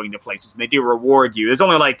not going to places. And they do reward you. There's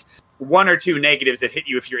only 1 or 2 negatives that hit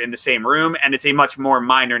you if you're in the same room, and it's a much more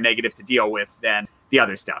minor negative to deal with than the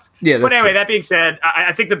other stuff. Yeah, but anyway, That being said,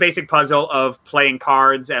 I think the basic puzzle of playing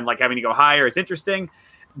cards and having to go higher is interesting.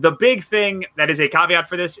 The big thing that is a caveat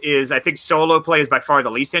for this is I think solo play is by far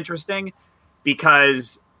the least interesting,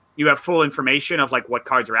 because you have full information of what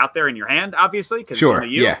cards are out there in your hand, obviously, because it's only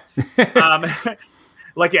you. Yeah.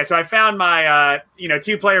 So I found my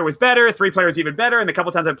 2-player was better, 3-player was even better, and the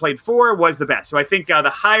couple times I played 4 was the best. So I think the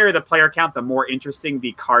higher the player count, the more interesting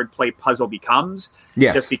the card play puzzle becomes.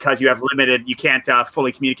 Yes. Just because you have limited, you can't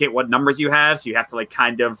fully communicate what numbers you have, so you have to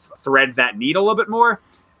kind of thread that needle a little bit more.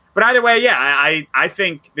 But either way, yeah, I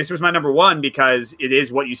think this was my number 1 because it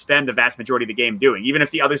is what you spend the vast majority of the game doing. Even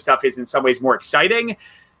if the other stuff is in some ways more exciting,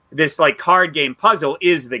 this card game puzzle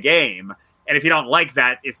is the game. And if you don't like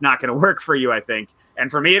that, it's not going to work for you, I think.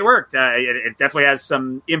 And for me, it worked. It definitely has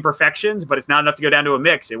some imperfections, but it's not enough to go down to a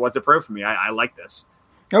mix. It was a pro for me. I like this.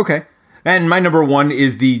 Okay. And my number one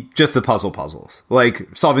is just the puzzles, like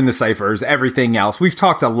solving the ciphers, everything else. We've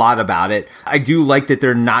talked a lot about it. I do like that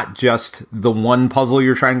they're not just the one puzzle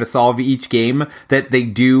you're trying to solve each game, that they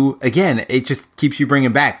do, again, it just keeps you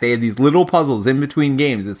bringing back. They have these little puzzles in between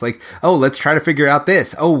games. It's like, oh, let's try to figure out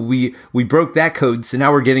this. Oh, we broke that code, so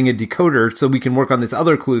now we're getting a decoder so we can work on this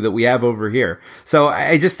other clue that we have over here. So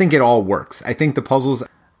I just think it all works. I think the puzzles...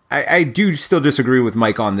 I do still disagree with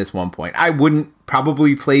Mike on this one point. I wouldn't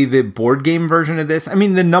probably play the board game version of this. I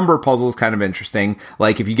mean, the number puzzle is kind of interesting.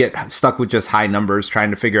 Like, if you get stuck with just high numbers, trying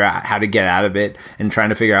to figure out how to get out of it and trying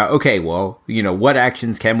to figure out, okay, well, what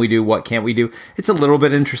actions can we do? What can't we do? It's a little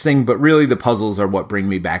bit interesting, but really the puzzles are what bring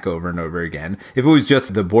me back over and over again. If it was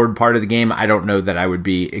just the board part of the game, I don't know that I would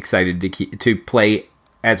be excited to play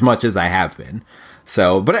as much as I have been.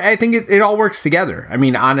 So, but I think it all works together. I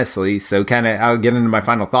mean, honestly, so kind of, I'll get into my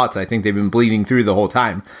final thoughts. I think they've been bleeding through the whole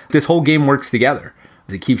time. This whole game works together.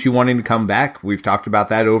 It keeps you wanting to come back. We've talked about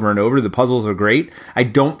that over and over. The puzzles are great. I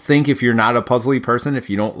don't think if you're not a puzzly person, if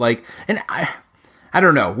you don't like, and I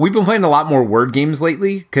don't know. We've been playing a lot more word games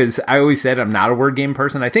lately because I always said I'm not a word game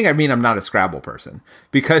person. I think I mean I'm not a Scrabble person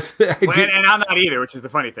because and I'm not either, which is the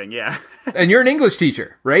funny thing. Yeah. And you're an English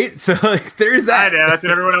teacher, right? So like, there's that. I know. That's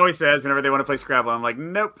what everyone always says whenever they want to play Scrabble. I'm like,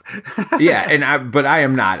 nope. Yeah, but I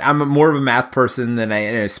am not. I'm more of a math person than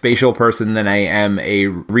a spatial person than I am a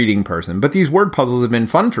reading person. But these word puzzles have been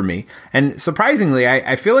fun for me, and surprisingly,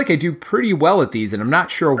 I feel like I do pretty well at these, and I'm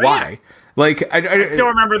not sure why. Yeah. Like I still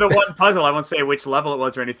remember the one puzzle, I won't say which level it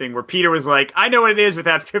was or anything, where Peter was like, I know what it is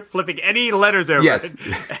without flipping any letters over. Yes.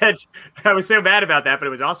 And I was so mad about that, but it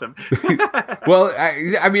was awesome. Well,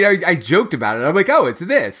 I mean, I joked about it. I'm like, oh, it's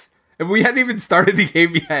this. And we hadn't even started the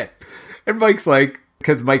game yet. And Mike's like,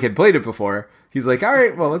 because Mike had played it before, he's like, all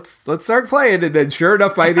right, well, let's start playing. And then sure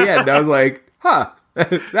enough, by the end, I was like, huh.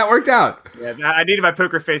 That worked out. Yeah, I needed my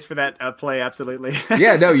poker face for that play. Absolutely.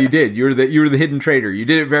 Yeah, no, you did. You were the hidden traitor. You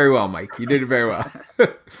did it very well, Mike. You did it very well.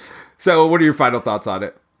 So, what are your final thoughts on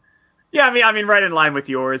it? Yeah, I mean, right in line with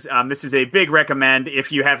yours. This is a big recommend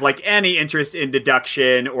if you have like any interest in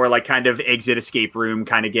deduction or like kind of exit escape room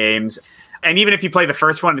kind of games. And even if you play the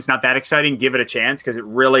first one, it's not that exciting. Give it a chance because it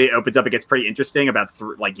really opens up. It gets pretty interesting about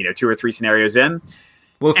 2 or 3 scenarios in.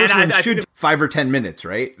 Well, the first one should 5 or 10 minutes,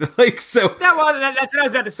 right? Like, so. Yeah, well, that's what I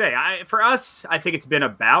was about to say. For us, I think it's been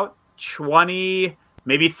about 20,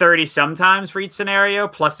 maybe 30 sometimes for each scenario,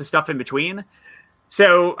 plus the stuff in between.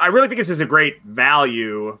 So I really think this is a great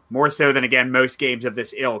value, more so than, again, most games of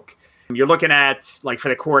this ilk. You're looking at, like, for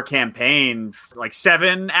the core campaign, like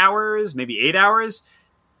 7 hours, maybe 8 hours.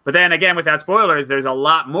 But then, again, without spoilers, there's a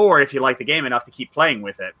lot more if you like the game enough to keep playing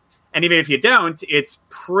with it. And even if you don't, it's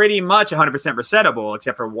pretty much 100% resettable,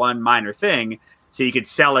 except for one minor thing. So you could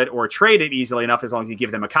sell it or trade it easily enough as long as you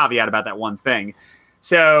give them a caveat about that one thing.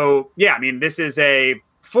 So, yeah, I mean, this is a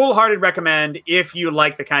full-hearted recommend if you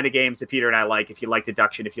like the kind of games that Peter and I like, if you like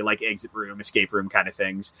deduction, if you like exit room, escape room kind of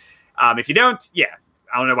things. If you don't, yeah,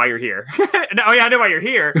 I don't know why you're here. No, yeah, I know why you're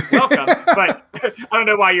here. Welcome. But I don't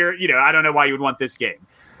know why I don't know why you would want this game.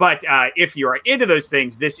 But if you are into those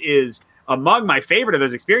things, this is among my favorite of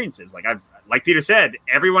those experiences. Like Peter said,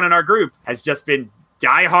 everyone in our group has just been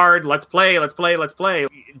die hard. Let's play,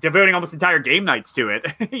 devoting almost entire game nights to it.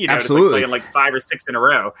 Absolutely. Just like playing like 5 or 6 in a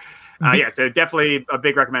row. Yeah, so definitely a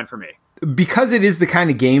big recommend for me. Because it is the kind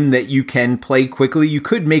of game that you can play quickly, you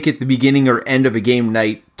could make it the beginning or end of a game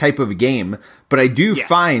night type of a game. But I do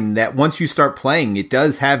find that once you start playing, it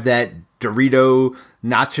does have that Dorito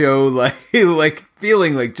nacho like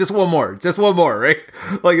feeling like just one more, right?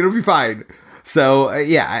 Like it'll be fine. So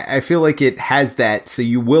I feel like it has that. So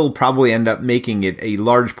you will probably end up making it a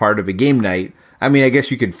large part of a game night. I mean, I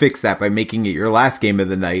guess you could fix that by making it your last game of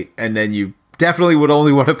the night, and then you definitely would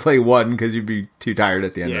only want to play one because you'd be too tired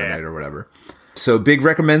at the end of the night or whatever. So big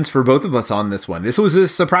recommends for both of us on this one. This was a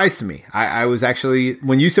surprise to me. I was actually,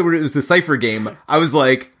 when you said it was a Cypher game, I was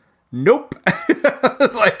like, nope.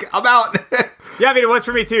 Like, I'm out. Yeah, I mean, it was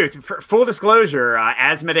for me too. For full disclosure,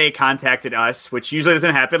 Asmodee contacted us, which usually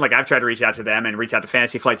doesn't happen. Like, I've tried to reach out to them and reach out to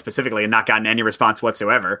Fantasy Flight specifically and not gotten any response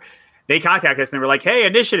whatsoever. They contacted us and they were like, hey,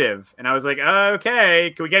 initiative. And I was like,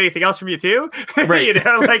 okay, can we get anything else from you too? Right.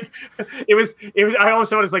 It was, I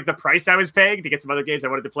also was like the price I was paying to get some other games I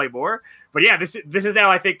wanted to play more. But yeah, this is now,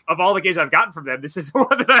 I think, of all the games I've gotten from them, this is the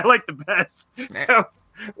one that I like the best. So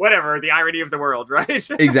whatever, the irony of the world, right?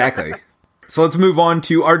 Exactly. So let's move on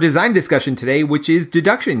to our design discussion today, which is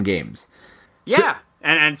deduction games. Yeah.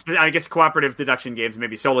 And I guess cooperative deduction games,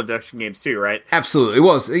 maybe solo deduction games too, right? Absolutely.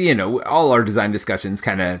 Well, all our design discussions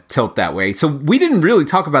kind of tilt that way. So we didn't really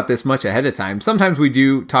talk about this much ahead of time. Sometimes we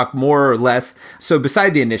do talk more or less. So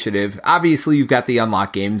beside the initiative, obviously you've got the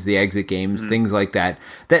unlock games, the exit games, things like that.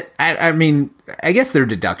 I mean, I guess they're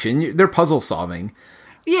deduction. They're puzzle solving.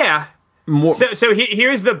 Yeah. So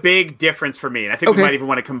here's the big difference for me. And I think we might even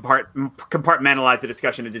want to compartmentalize the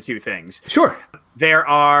discussion into two things. Sure. There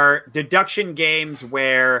are deduction games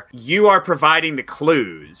where you are providing the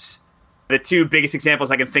clues. The two biggest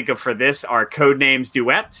examples I can think of for this are Codenames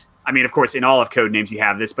Duet. I mean, of course, in all of Codenames you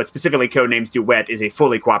have this, but specifically Codenames Duet is a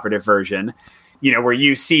fully cooperative version, where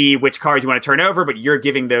you see which cards you want to turn over, but you're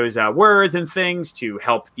giving those words and things to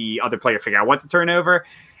help the other player figure out what to turn over.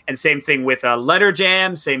 And same thing with Letter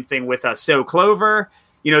Jam, same thing with So Clover.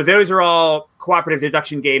 Those are all cooperative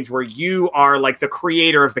deduction games where you are like the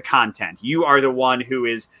creator of the content. You are the one who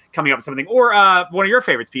is coming up with something. Or one of your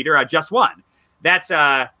favorites, Peter, Just One. That's,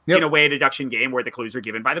 in a way, a deduction game where the clues are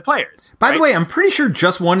given by the players. By the way, I'm pretty sure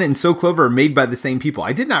Just One and So Clover are made by the same people.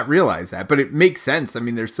 I did not realize that, but it makes sense. I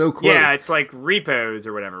mean, they're so close. Yeah, it's like repos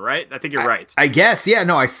or whatever, right? I think you're right. I guess, yeah.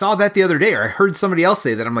 No, I saw that the other day, or I heard somebody else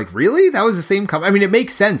say that. I'm like, really? That was the same company? I mean, it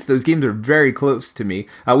makes sense. Those games are very close to me.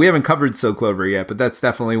 We haven't covered So Clover yet, but that's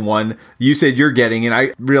definitely one you said you're getting, and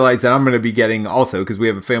I realize that I'm going to be getting also because we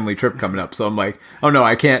have a family trip coming up. So I'm like, oh no,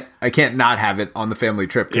 I can't not have it on the family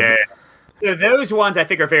trip. Yeah. So those ones I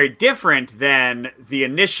think are very different than the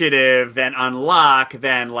initiative, than Unlock,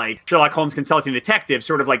 than like Sherlock Holmes Consulting Detective,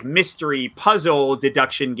 sort of like mystery puzzle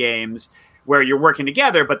deduction games where you're working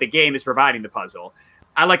together, but the game is providing the puzzle.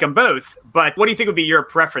 I like them both, but what do you think would be your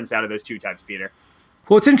preference out of those two types, Peter?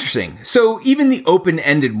 Well, it's interesting. So even the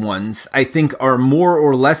open-ended ones, I think, are more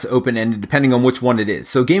or less open-ended depending on which one it is.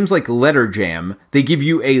 So games like Letter Jam, they give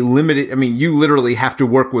you a limited, I mean, you literally have to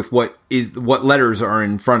work with what letters are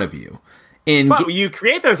in front of you. But you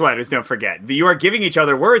create those letters, don't forget. You are giving each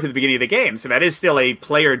other words at the beginning of the game, so that is still a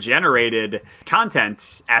player-generated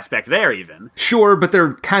content aspect there, even. Sure, but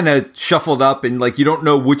they're kind of shuffled up, and like you don't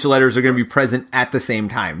know which letters are going to be present at the same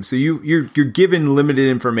time. So you're given limited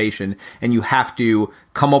information, and you have to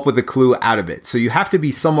come up with a clue out of it. So you have to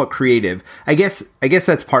be somewhat creative. I guess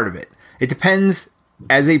that's part of it. It depends.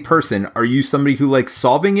 As a person, are you somebody who likes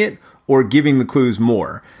solving it or giving the clues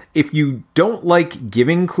more? If you don't like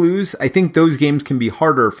giving clues, I think those games can be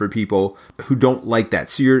harder for people who don't like that.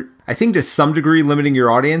 So you're, I think, to some degree limiting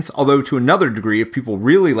your audience, although to another degree, if people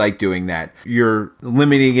really like doing that, you're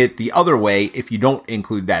limiting it the other way if you don't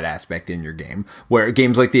include that aspect in your game. Where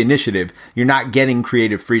games like the Initiative, you're not getting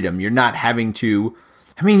creative freedom. You're not having to,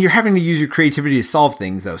 you're having to use your creativity to solve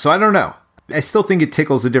things, though. So I don't know. I still think it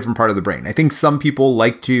tickles a different part of the brain. I think some people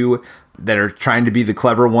like to, that are trying to be the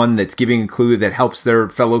clever one that's giving a clue that helps their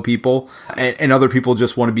fellow people, and other people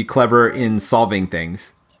just want to be clever in solving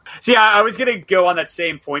things. See, I was going to go on that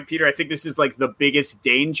same point, Peter. I think this is like the biggest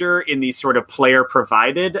danger in these sort of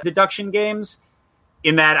player-provided deduction games,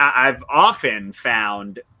 in that I've often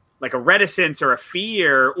found like a reticence or a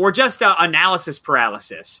fear or just analysis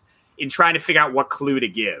paralysis in trying to figure out what clue to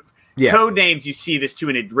give. Yeah. Codenames, you see this to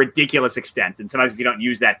a ridiculous extent, and sometimes if you don't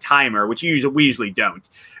use that timer, which we usually don't,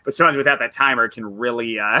 but sometimes without that timer, it can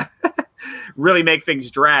really, really make things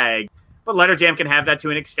drag. But Letter Jam can have that to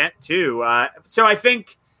an extent too. So I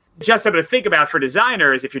think just something to think about for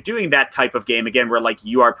designers, if you're doing that type of game again, where like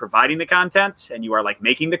you are providing the content and you are like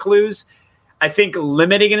making the clues, I think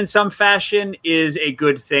limiting it in some fashion is a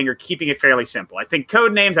good thing, or keeping it fairly simple. I think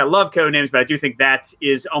Codenames, I love Codenames, but I do think that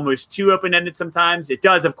is almost too open-ended sometimes. It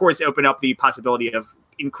does, of course, open up the possibility of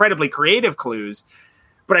incredibly creative clues.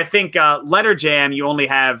 But I think Letter Jam, you only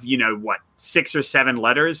have, 6 or 7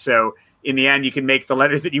 letters. So in the end, you can make the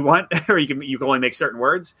letters that you want, or you can only make certain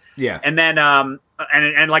words. Yeah. And then,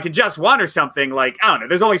 and like in Just One or something, like, I don't know,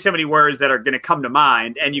 there's only so many words that are going to come to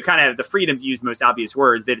mind, and you kind of have the freedom to use the most obvious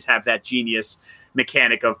words. They just have that genius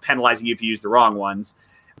mechanic of penalizing you if you use the wrong ones.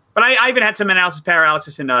 But I even had some analysis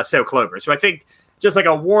paralysis in So Clover. So I think just like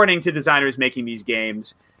a warning to designers making these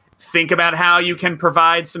games, think about how you can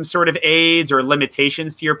provide some sort of aids or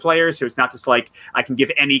limitations to your players. So it's not just like I can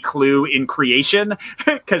give any clue in creation,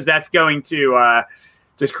 because that's going to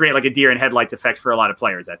just create like a deer in headlights effect for a lot of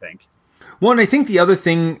players, I think. Well, and I think the other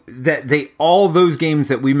thing that all those games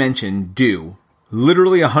that we mentioned do,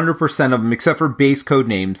 literally 100% of them, except for base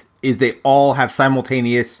Codenames, is they all have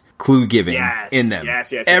simultaneous clue giving in them.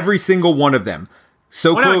 Yes. Every single one of them.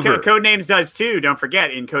 So Clover. No, Codenames does too. Don't forget,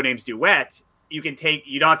 in Codenames Duet, you don't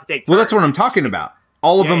have to take turns. Well, that's what I'm talking about.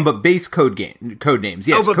 All of them, but base code names.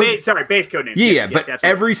 Yes. Base code names. Yeah, but absolutely.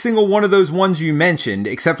 Every single one of those ones you mentioned,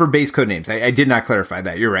 except for base code names, I did not clarify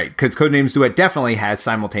that. You're right, because Codenames Duet definitely has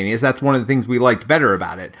simultaneous. That's one of the things we liked better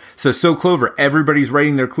about it. So Clover, everybody's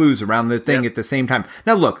writing their clues around the thing at the same time.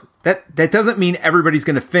 Now, look, that doesn't mean everybody's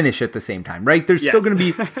going to finish at the same time, right? There's still going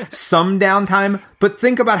to be some downtime, but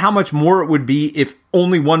think about how much more it would be if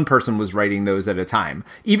only one person was writing those at a time.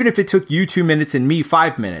 Even if it took you 2 minutes and me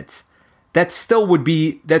 5 minutes. That's still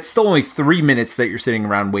only 3 minutes that you're sitting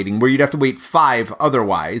around waiting, where you'd have to wait 5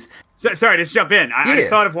 otherwise. Sorry, just jump in. I just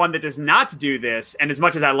thought of one that does not do this, and as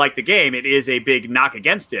much as I like the game, it is a big knock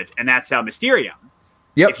against it, and that's Mysterium.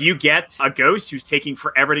 Yep. If you get a ghost who's taking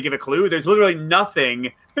forever to give a clue, there's literally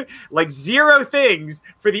nothing, like 0 things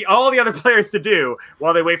for all the other players to do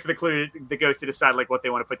while they wait for the ghost to decide like what they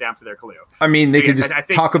want to put down for their clue. I mean, they could just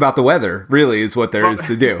talk about the weather, really, is what there is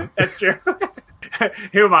to do. That's true.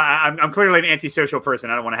 Who am I? I'm clearly an antisocial person.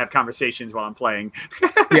 I don't want to have conversations while I'm playing.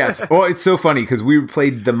 Yes. Well, it's so funny because we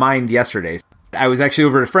played The Mind yesterday. I was actually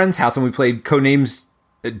over at a friend's house and we played Codenames.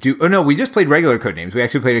 We just played regular Codenames. We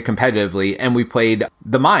actually played it competitively and we played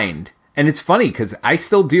The Mind. And it's funny because I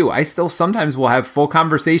still sometimes will have full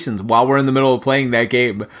conversations while we're in the middle of playing that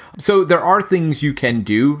game. So there are things you can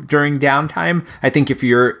do during downtime. I think if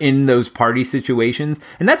you're in those party situations,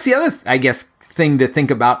 and that's the other, thing to think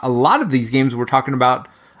about. A lot of these games we're talking about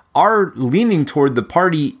are leaning toward the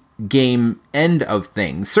party game end of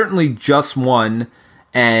things. Certainly Just One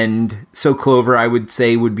and So Clover, I would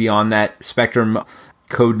say, would be on that spectrum.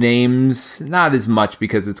 Codenames, not as much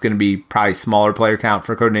because it's going to be probably smaller player count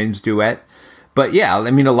for Codenames Duet. But yeah,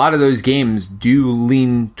 I mean, a lot of those games do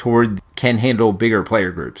lean toward can handle bigger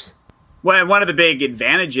player groups. Well, one of the big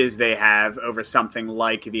advantages they have over something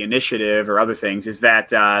like the Initiative or other things is that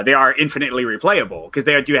they are infinitely replayable because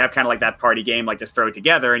they do have kind of like that party game, like just throw it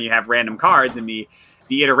together and you have random cards and the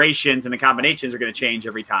iterations and the combinations are going to change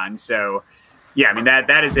every time. So, yeah, I mean,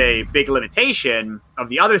 that is a big limitation of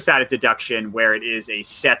the other side of deduction where it is a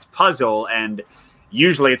set puzzle and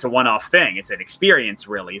usually it's a one-off thing. It's an experience,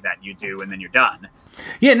 really, that you do and then you're done.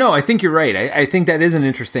 Yeah, no, I think you're right. I think that is an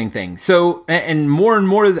interesting thing. So, and more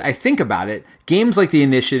I think about it, games like the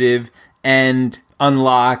Initiative and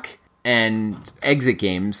Unlock and Exit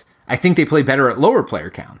games, I think they play better at lower player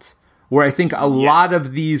counts. Where I think a lot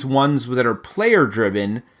of these ones that are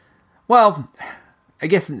player-driven, well, I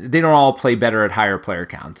guess they don't all play better at higher player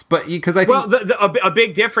counts. But because I think... Well, a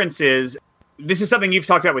big difference is... This is something you've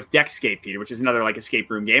talked about with Deckscape, Peter, which is another like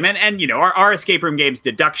escape room game. And you know, our escape room games,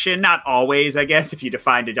 deduction, not always, I guess, if you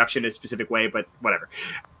define deduction in a specific way, but whatever.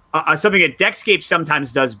 Something that Deckscape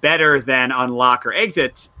sometimes does better than Unlock or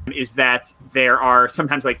Exit is that there are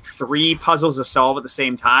sometimes like 3 puzzles to solve at the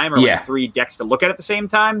same time or like 3 decks to look at the same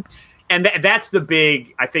time. And that's the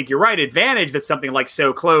big, I think you're right, advantage that something like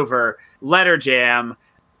So Clover, Letter Jam,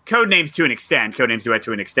 Codenames to an extent, Codenames Duet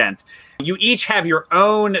to an extent. You each have your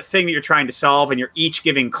own thing that you're trying to solve, and you're each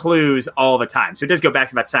giving clues all the time. So it does go back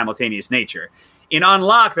to that simultaneous nature. In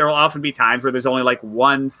Unlock, there will often be times where there's only like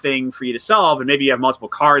one thing for you to solve, and maybe you have multiple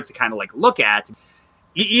cards to kind of like look at.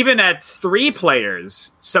 Even at 3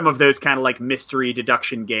 players, some of those kind of like mystery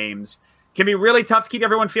deduction games can be really tough to keep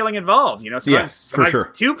everyone feeling involved. You know, sometimes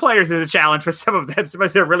 2 players is a challenge for some of them.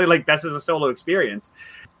 Sometimes they're really like best as a solo experience.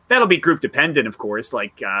 That'll be group dependent, of course.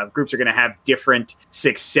 Like groups are going to have different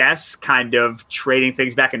success, kind of trading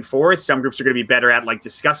things back and forth. Some groups are going to be better at like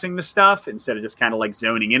discussing the stuff instead of just kind of like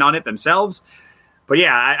zoning in on it themselves. But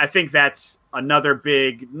yeah, I think that's another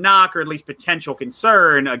big knock or at least potential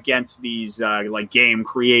concern against these like game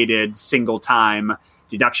created single time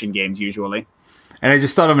deduction games usually. And I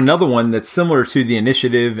just thought of another one that's similar to the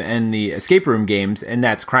Initiative and the escape room games, and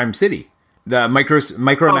that's Crime City. The macro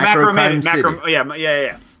Crime City.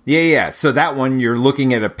 Yeah. Yeah. So that one, you're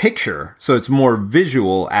looking at a picture, so it's more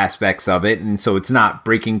visual aspects of it, and so it's not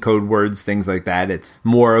breaking code words, things like that. It's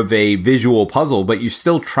more of a visual puzzle, but you're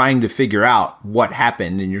still trying to figure out what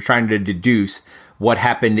happened, and you're trying to deduce what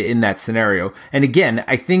happened in that scenario. And again,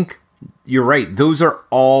 I think you're right. Those are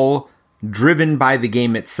all driven by the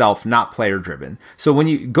game itself, not player driven. So when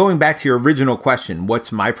you going back to your original question,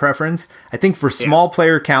 what's my preference? I think for small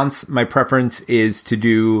player counts, my preference is to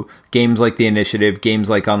do games like the Initiative, games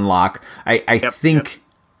like Unlock. I think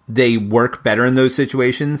they work better in those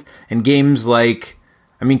situations. And games like,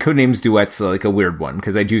 I mean, Codenames Duet's like a weird one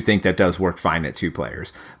because I do think that does work fine at 2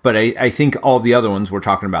 players. But I think all the other ones we're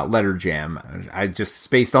talking about, Letter Jam, I just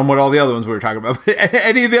spaced on what all the other ones we were talking about. But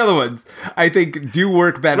any of the other ones, I think do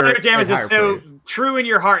work better. Letter Jam is just so true in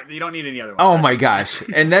your heart that you don't need any other one. Oh my gosh.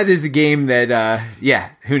 And that is a game that,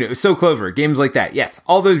 who knew? So Clover, games like that. Yes,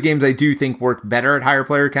 all those games I do think work better at higher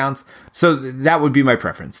player counts. So that would be my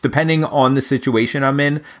preference. Depending on the situation I'm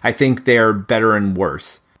in, I think they're better and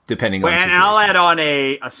worse, depending on the situation. And I'll add on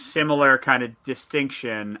a similar kind of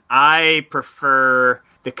distinction. I prefer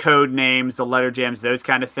the code names, the letter jams, those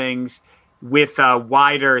kind of things with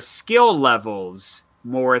wider skill levels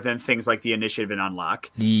more than things like the initiative and unlock.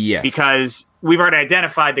 Yes. Because we've already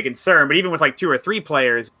identified the concern, but even with like 2 or 3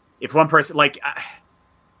 players, if one person, like,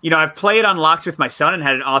 I've played unlocks with my son and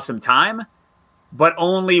had an awesome time, but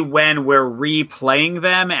only when we're replaying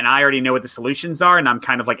them and I already know what the solutions are and I'm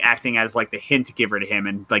kind of like acting as like the hint giver to him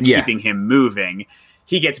and like keeping him moving.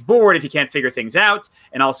 He gets bored if he can't figure things out.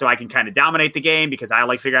 And also I can kind of dominate the game because I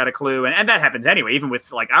like figure out a clue. And that happens anyway, even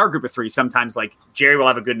with like our group of 3, sometimes like Jerry will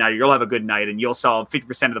have a good night or you'll have a good night and you'll solve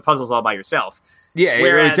 50% of the puzzles all by yourself. Yeah,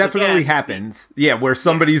 it definitely happens. Yeah, where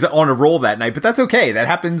somebody's on a roll that night, but that's okay. That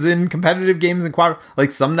happens in competitive games and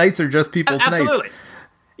like some nights are just people's nights. Absolutely.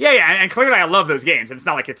 Yeah, and clearly I love those games. It's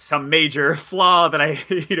not like it's some major flaw that I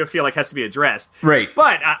feel like has to be addressed. Right.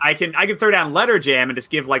 But I can throw down Letter Jam and just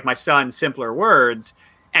give like my son simpler words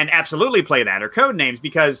and absolutely play that or code names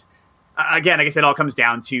because again, I guess it all comes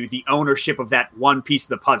down to the ownership of that one piece of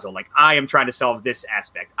the puzzle. Like I am trying to solve this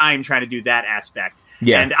aspect. I am trying to do that aspect.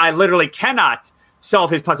 Yeah. And I literally cannot solve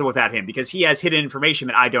his puzzle without him because he has hidden information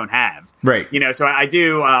that I don't have. Right. So I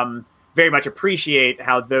do very much appreciate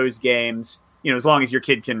how those games, as long as your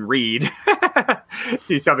kid can read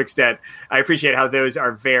to some extent, I appreciate how those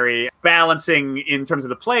are very balancing in terms of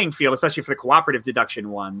the playing field, especially for the cooperative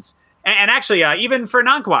deduction ones. And actually, even for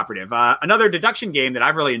non-cooperative, another deduction game that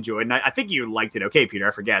I've really enjoyed, and I think you liked it, okay, Peter,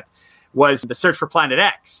 I forget, was The Search for Planet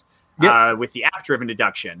X with the app-driven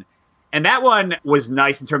deduction. And that one was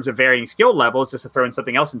nice in terms of varying skill levels, just to throw in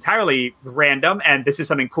something else entirely random. And this is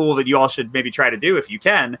something cool that you all should maybe try to do if you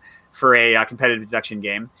can for a competitive deduction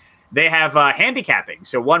game. They have handicapping.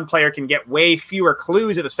 So one player can get way fewer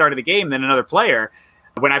clues at the start of the game than another player.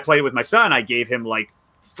 When I played with my son, I gave him like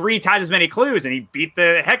 3 times as many clues and he beat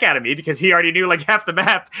the heck out of me because he already knew like half the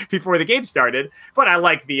map before the game started. But I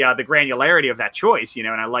like the granularity of that choice, and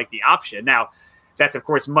I like the option. Now, that's of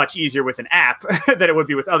course much easier with an app than it would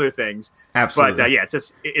be with other things. Absolutely.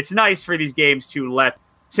 But it's nice for these games to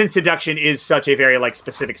since deduction is such a very like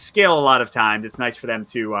specific skill a lot of times, it's nice for them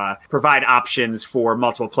to provide options for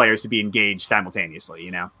multiple players to be engaged simultaneously,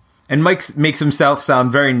 And Mike makes himself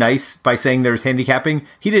sound very nice by saying there's handicapping.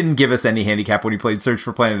 He didn't give us any handicap when he played Search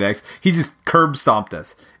for Planet X. He just curb stomped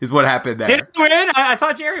us, is what happened there. Did he win? I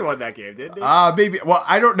thought Jerry won that game, didn't he? Maybe. Well,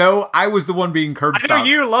 I don't know. I was the one being curb stomped. I know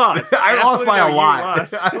you lost. I lost by a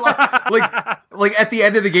lot. Like at the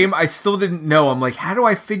end of the game, I still didn't know. I'm like, how do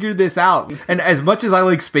I figure this out? And as much as I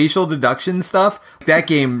like spatial deduction stuff, that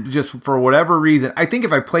game, just for whatever reason, I think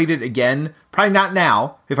if I played it again, probably not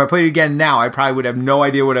now. If I played it again now, I probably would have no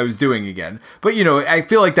idea what I was doing again. But, I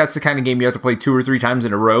feel like that's the kind of game you have to play 2 or 3 times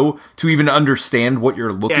in a row to even understand what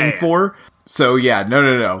you're looking for. So,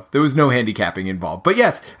 no. There was no handicapping involved. But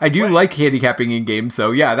yes, I do like handicapping in games.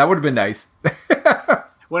 So, yeah, that would have been nice.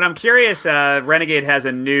 What I'm curious, Renegade has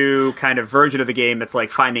a new kind of version of the game that's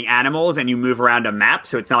like finding animals and you move around a map.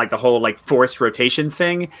 So it's not like the whole like forced rotation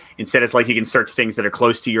thing. Instead, it's like you can search things that are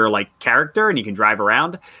close to your like character and you can drive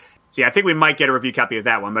around. So yeah, I think we might get a review copy of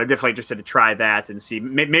that one, but I'm definitely interested to try that and see.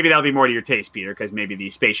 Maybe that'll be more to your taste, Peter, because maybe the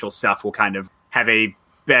spatial stuff will kind of have a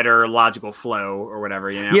better logical flow or whatever,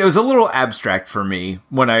 Yeah, it was a little abstract for me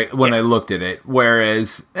when I looked at it.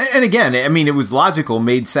 Whereas, and again, I mean, it was logical,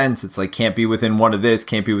 made sense. It's like, can't be within 1 of this,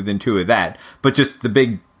 can't be within 2 of that. But just the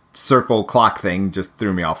big circle clock thing just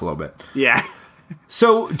threw me off a little bit. Yeah.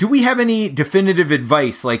 So, do we have any definitive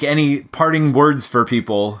advice, like any parting words for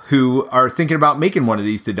people who are thinking about making one of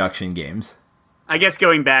these deduction games? I guess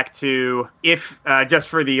going back to, if just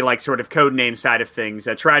for the like sort of code name side of things,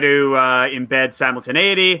 try to embed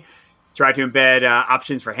simultaneity, try to embed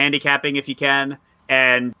options for handicapping if you can,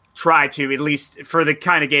 and try to, at least for the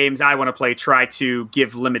kind of games I want to play, try to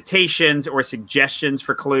give limitations or suggestions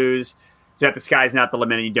for clues so that the sky's not the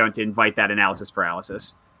limit and you don't invite that analysis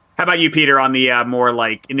paralysis. How about you, Peter, on the more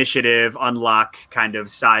like initiative, unlock kind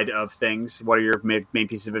of side of things? What are your main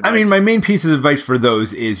pieces of advice? I mean, my main piece of advice for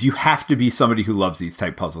those is you have to be somebody who loves these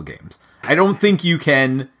type puzzle games. I don't think you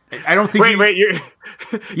can... Wait,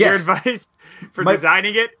 your advice for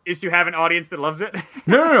designing it is to have an audience that loves it?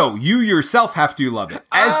 No. You yourself have to love it.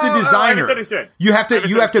 As the designer, you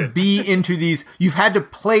have to be into these. You've had to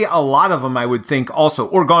play a lot of them, I would think, also,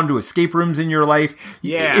 or gone to escape rooms in your life.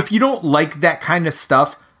 Yeah. If you don't like that kind of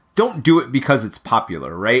stuff, don't do it because it's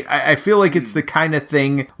popular, right? I feel like it's the kind of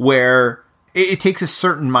thing where it takes a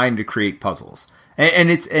certain mind to create puzzles.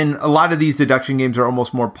 And a lot of these deduction games are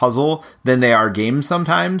almost more puzzle than they are games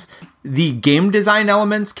sometimes. The game design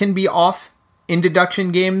elements can be off in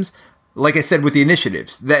deduction games. Like I said with the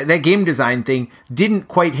initiatives, that game design thing didn't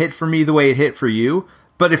quite hit for me the way it hit for you.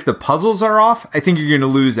 But if the puzzles are off, I think you're going to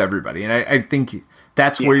lose everybody. And I think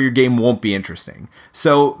that's where your game won't be interesting.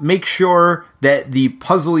 So make sure that the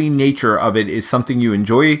puzzly nature of it is something you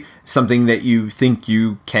enjoy, something that you think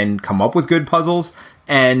you can come up with good puzzles.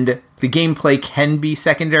 And the gameplay can be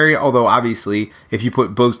secondary, although obviously if you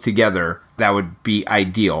put both together, that would be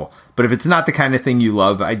ideal. But if it's not the kind of thing you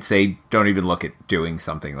love, I'd say don't even look at doing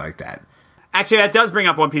something like that. Actually, that does bring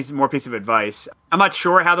up one more piece of advice. I'm not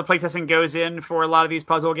sure how the playtesting goes in for a lot of these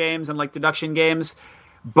puzzle games and like deduction games,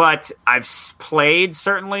 but I've played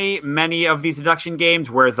certainly many of these deduction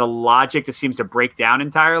games where the logic just seems to break down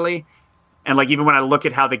entirely. And like even when I look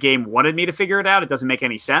at how the game wanted me to figure it out, it doesn't make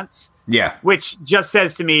any sense. Yeah. Which just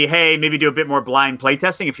says to me, hey, maybe do a bit more blind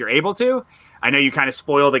playtesting if you're able to. I know you kind of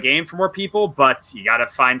spoil the game for more people, but you got to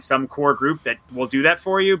find some core group that will do that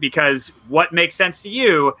for you, because what makes sense to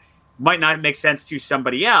you might not make sense to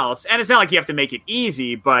somebody else. And it's not like you have to make it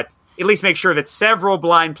easy, but at least make sure that several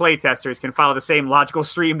blind playtesters can follow the same logical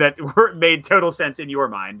stream that made total sense in your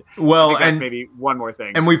mind. Well, and maybe one more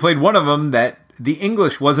thing. And we played one of them that the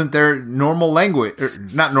English wasn't their normal language, or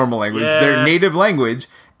not normal language, their native language.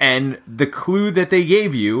 And the clue that they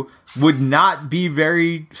gave you would not be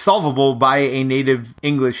very solvable by a native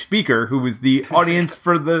English speaker who was the audience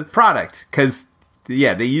for the product. Because,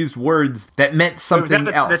 they used words that meant something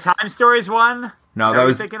else. The Time Stories one? No, that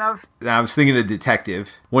was thinking of. I was thinking of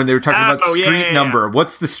Detective when they were talking about street number.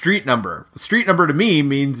 What's the street number? Street number to me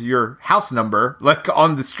means your house number, like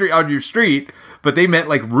on your street. But they meant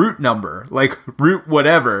like route number, like route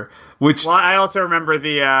whatever. Which I also remember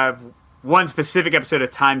the one specific episode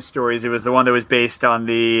of Time Stories. It was the one that was based on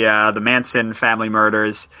the Manson family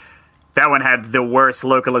murders. That one had the worst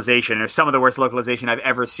localization, or some of the worst localization I've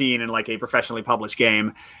ever seen in like a professionally published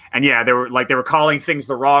game. And they were calling things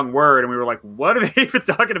the wrong word, and we were like, what are they even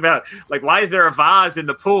talking about? Like, why is there a vase in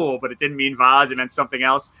the pool? But it didn't mean vase, it meant something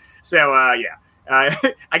else. So,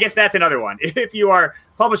 I guess that's another one. If you are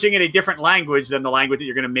publishing in a different language than the language that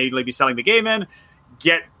you're going to mainly be selling the game in,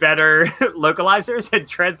 get better localizers and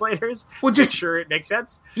translators. Well, just make sure it makes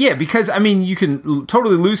sense. Yeah, because I mean, you can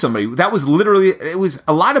totally lose somebody. That was literally,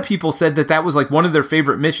 a lot of people said that was like one of their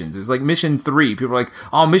favorite missions. It was like mission 3. People were like,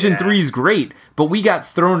 oh, mission 3 is great. But we got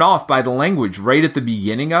thrown off by the language right at the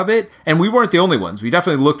beginning of it. And we weren't the only ones. We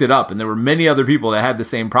definitely looked it up, and there were many other people that had the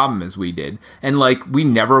same problem as we did. And like, we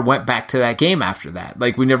never went back to that game after that.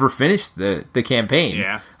 Like, we never finished the campaign.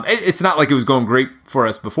 Yeah. It's not like it was going great for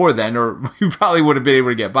us before then, or we probably would have been able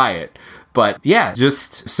to get by it. But yeah,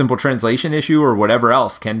 just simple translation issue or whatever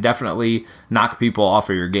else can definitely knock people off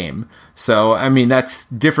of your game. So, I mean, that's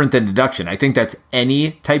different than deduction. I think that's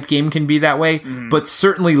any type game can be that way, but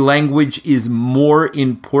certainly language is more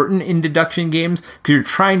important in deduction games because you're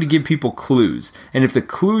trying to give people clues. And if the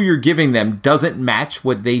clue you're giving them doesn't match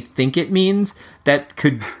what they think it means, that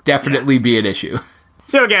could definitely be an issue.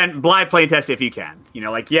 So again, blind playtest if you can.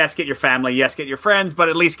 Yes, get your family, yes, get your friends, but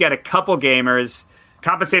at least get a couple gamers.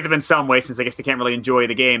 Compensate them in some way, since I guess they can't really enjoy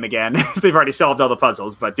the game again. They've already solved all the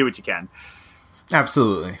puzzles, but do what you can.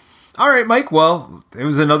 Absolutely. All right, Mike. Well, it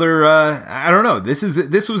was another, I don't know. This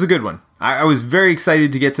was a good one. I was very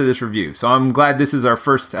excited to get to this review. So I'm glad this is our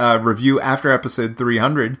first review after episode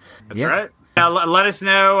 300. That's right. Now, let us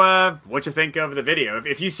know what you think of the video.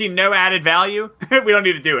 If you see no added value, we don't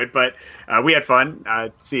need to do it, but we had fun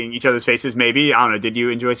seeing each other's faces, maybe. I don't know. Did you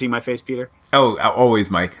enjoy seeing my face, Peter? Oh, always,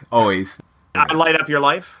 Mike. Always. I light up your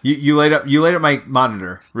life? You light up my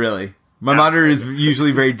monitor, really. My monitor is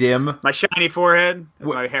usually very dim. My shiny forehead,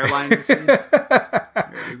 my hairline.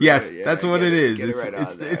 Yes, that's what it is.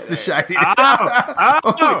 It's the shiny.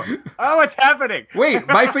 Oh, what's happening? Wait,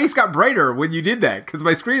 my face got brighter when you did that because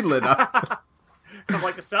my screen lit up. I'm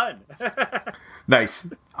like the sun. Nice.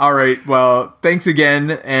 All right. Well, thanks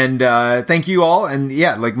again. And thank you all. And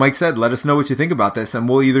yeah, like Mike said, let us know what you think about this. And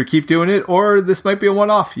we'll either keep doing it or this might be a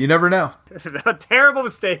one-off. You never know. A terrible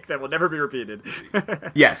mistake that will never be repeated.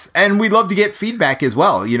 Yes. And we'd love to get feedback as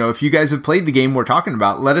well. If you guys have played the game we're talking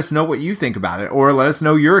about, let us know what you think about it. Or let us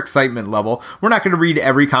know your excitement level. We're not going to read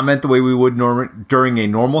every comment the way we would during a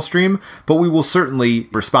normal stream. But we will certainly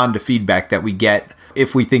respond to feedback that we get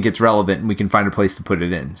if we think it's relevant and we can find a place to put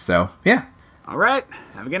it in. So, yeah. All right.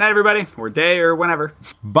 Have a good night, everybody. Or day or whenever.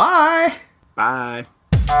 Bye. Bye.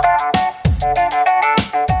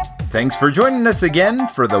 Thanks for joining us again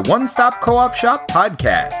for the One Stop Co-op Shop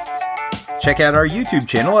podcast. Check out our YouTube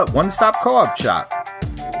channel at One Stop Co-op Shop.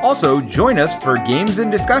 Also, join us for games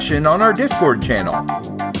and discussion on our Discord channel.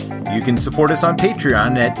 You can support us on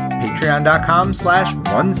Patreon at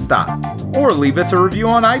patreon.com/onestop or leave us a review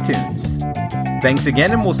on iTunes. Thanks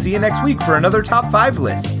again, and we'll see you next week for another Top 5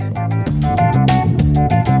 list.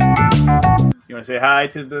 You want to say hi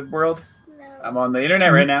to the world? No. I'm on the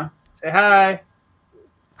internet right now. Say hi.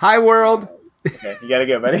 Hi, world. Okay, you gotta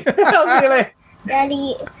go, buddy. I'll see you later.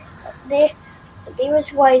 Daddy, there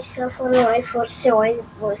was white stuff on my foot, so I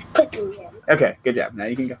was picking them. Okay, good job. Now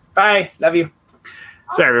you can go. Bye. Love you.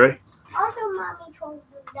 Sorry, everybody. Also, Mommy told me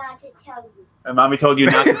not to tell you. And Mommy told you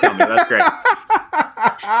not to tell me. That's great.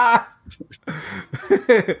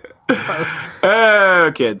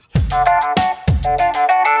 Oh, kids.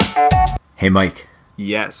 Hey, Mike.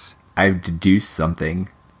 Yes. I've deduced something.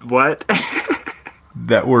 What?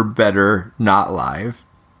 That we're better not live.